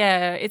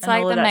 Yeah, it's and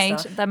like all of that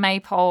stuff. the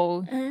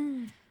maypole.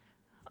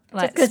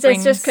 Like Because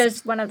it's just springs.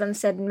 because one of them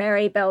said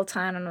Merry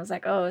Beltane, and I was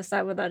like, oh, is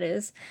that what that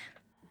is?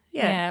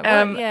 Yeah,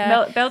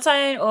 Yeah,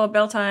 Beltane or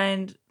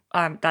Beltane.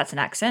 That's an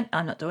accent.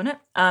 I'm not doing it.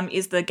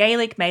 Is the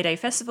Gaelic May Day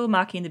festival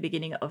marking the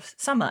beginning of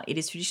summer. It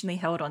is traditionally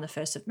held on the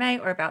 1st of May,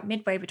 or about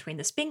midway between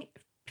the spring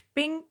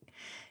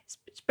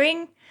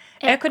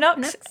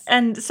equinox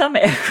and summer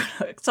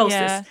equinox solstice.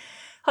 Yeah.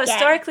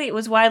 Historically, it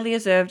was widely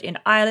observed in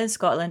Ireland,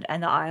 Scotland,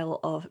 and the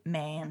Isle of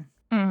Man.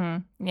 Mm-hmm.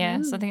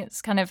 Yeah, so I think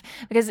it's kind of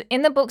because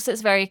in the books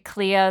it's very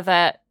clear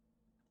that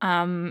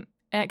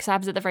it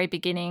happens at the very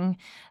beginning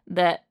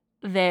that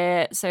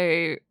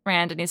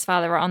Rand and his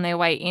father are on their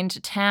way into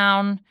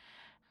town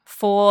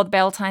for the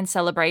Beltane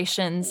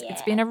celebrations. Yeah.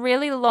 It's been a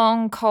really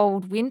long,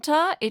 cold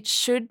winter. It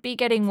should be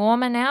getting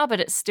warmer now, but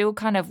it's still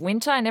kind of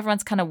winter and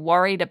everyone's kind of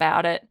worried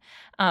about it.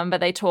 But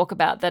they talk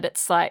about that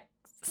it's like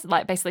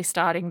basically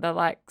starting the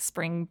like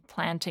spring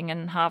planting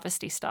and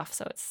harvesty stuff.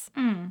 So it's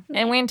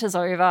and winter's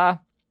over.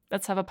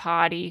 Let's have a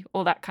party,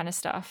 all that kind of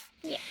stuff.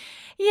 Yeah.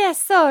 Yeah,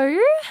 so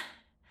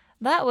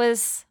that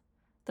was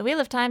The Wheel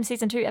of Time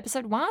Season 2,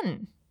 Episode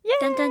 1. Yeah.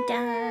 Dun, dun,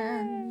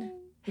 dun.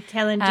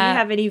 Helen, do you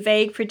have any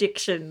vague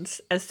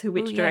predictions as to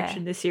which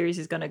direction the series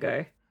is going to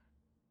go?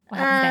 What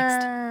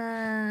happens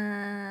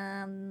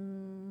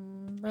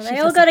next? Well, they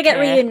all got to get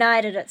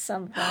reunited at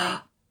some point.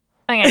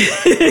 Okay.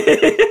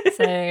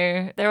 So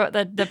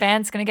the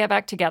band's going to get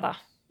back together.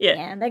 Yeah.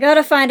 And they got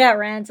to find out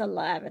Rand's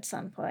alive at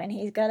some point.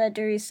 He's got to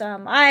do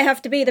some I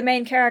have to be the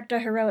main character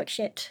heroic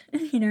shit,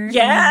 you know.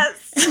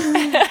 Yes.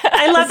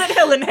 I love that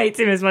Helen hates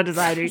him as much as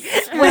I do.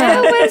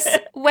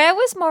 Where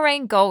was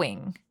Moraine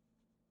going?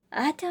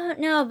 I don't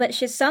know, but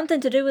she's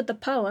something to do with the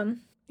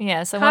poem.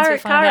 Yeah, so once we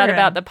find out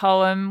about the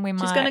poem, we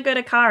might... She's going to go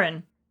to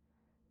Karen.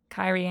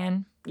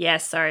 Kyrian.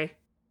 Yes, sorry.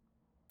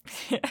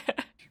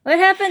 What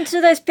happened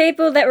to those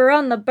people that were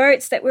on the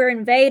boats that were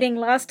invading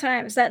last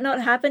time? Has that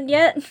not happened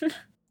yet?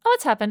 Oh,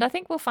 it's happened. I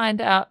think we'll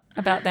find out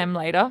about them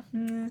later.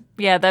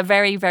 Yeah, the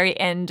very, very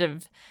end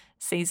of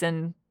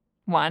season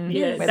 1.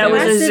 Yeah, where that there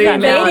was a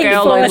zoom out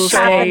girl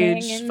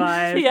stage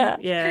vibe.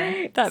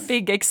 Yeah. That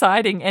big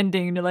exciting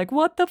ending. And you're like,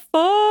 what the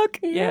fuck?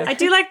 Yeah. I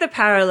do like the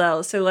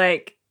parallel. So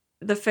like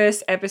the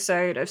first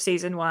episode of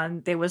season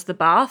 1, there was the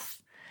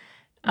bath.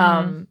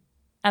 And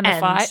the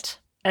fight.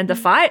 And the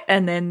fight.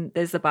 And then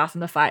there's the bath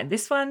and the fight. And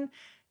this one,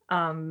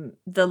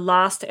 the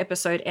last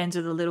episode ends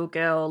with a little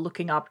girl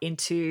looking up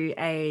into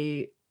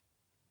a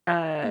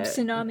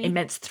tsunami.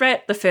 Immense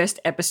threat. The first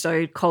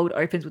episode cold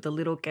opens with a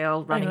little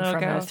girl running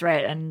from a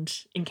threat and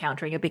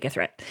encountering a bigger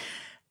threat.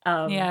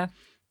 Yeah,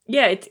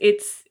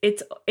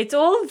 it's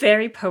all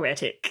very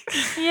poetic.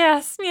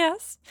 Yes.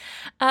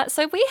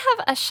 So we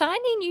have a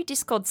shiny new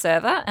Discord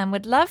server and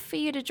would love for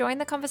you to join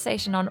the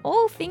conversation on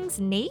all things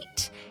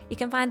neat. You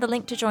can find the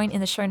link to join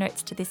in the show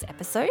notes to this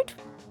episode.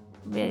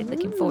 We're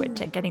looking forward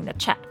to getting the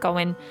chat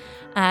going.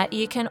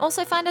 You can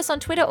also find us on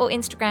Twitter or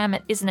Instagram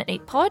at Isn't It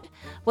Neat Pod.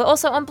 We're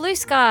also on Blue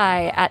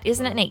Sky at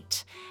Isn't It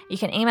Neat. You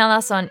can email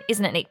us on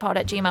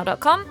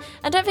isn'titneatpod@gmail.com.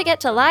 And don't forget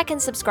to like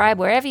and subscribe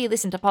wherever you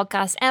listen to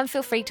podcasts, and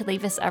feel free to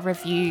leave us a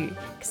review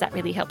because that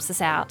really helps us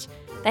out.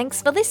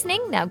 Thanks for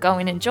listening. Now go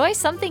and enjoy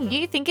something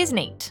you think is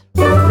neat.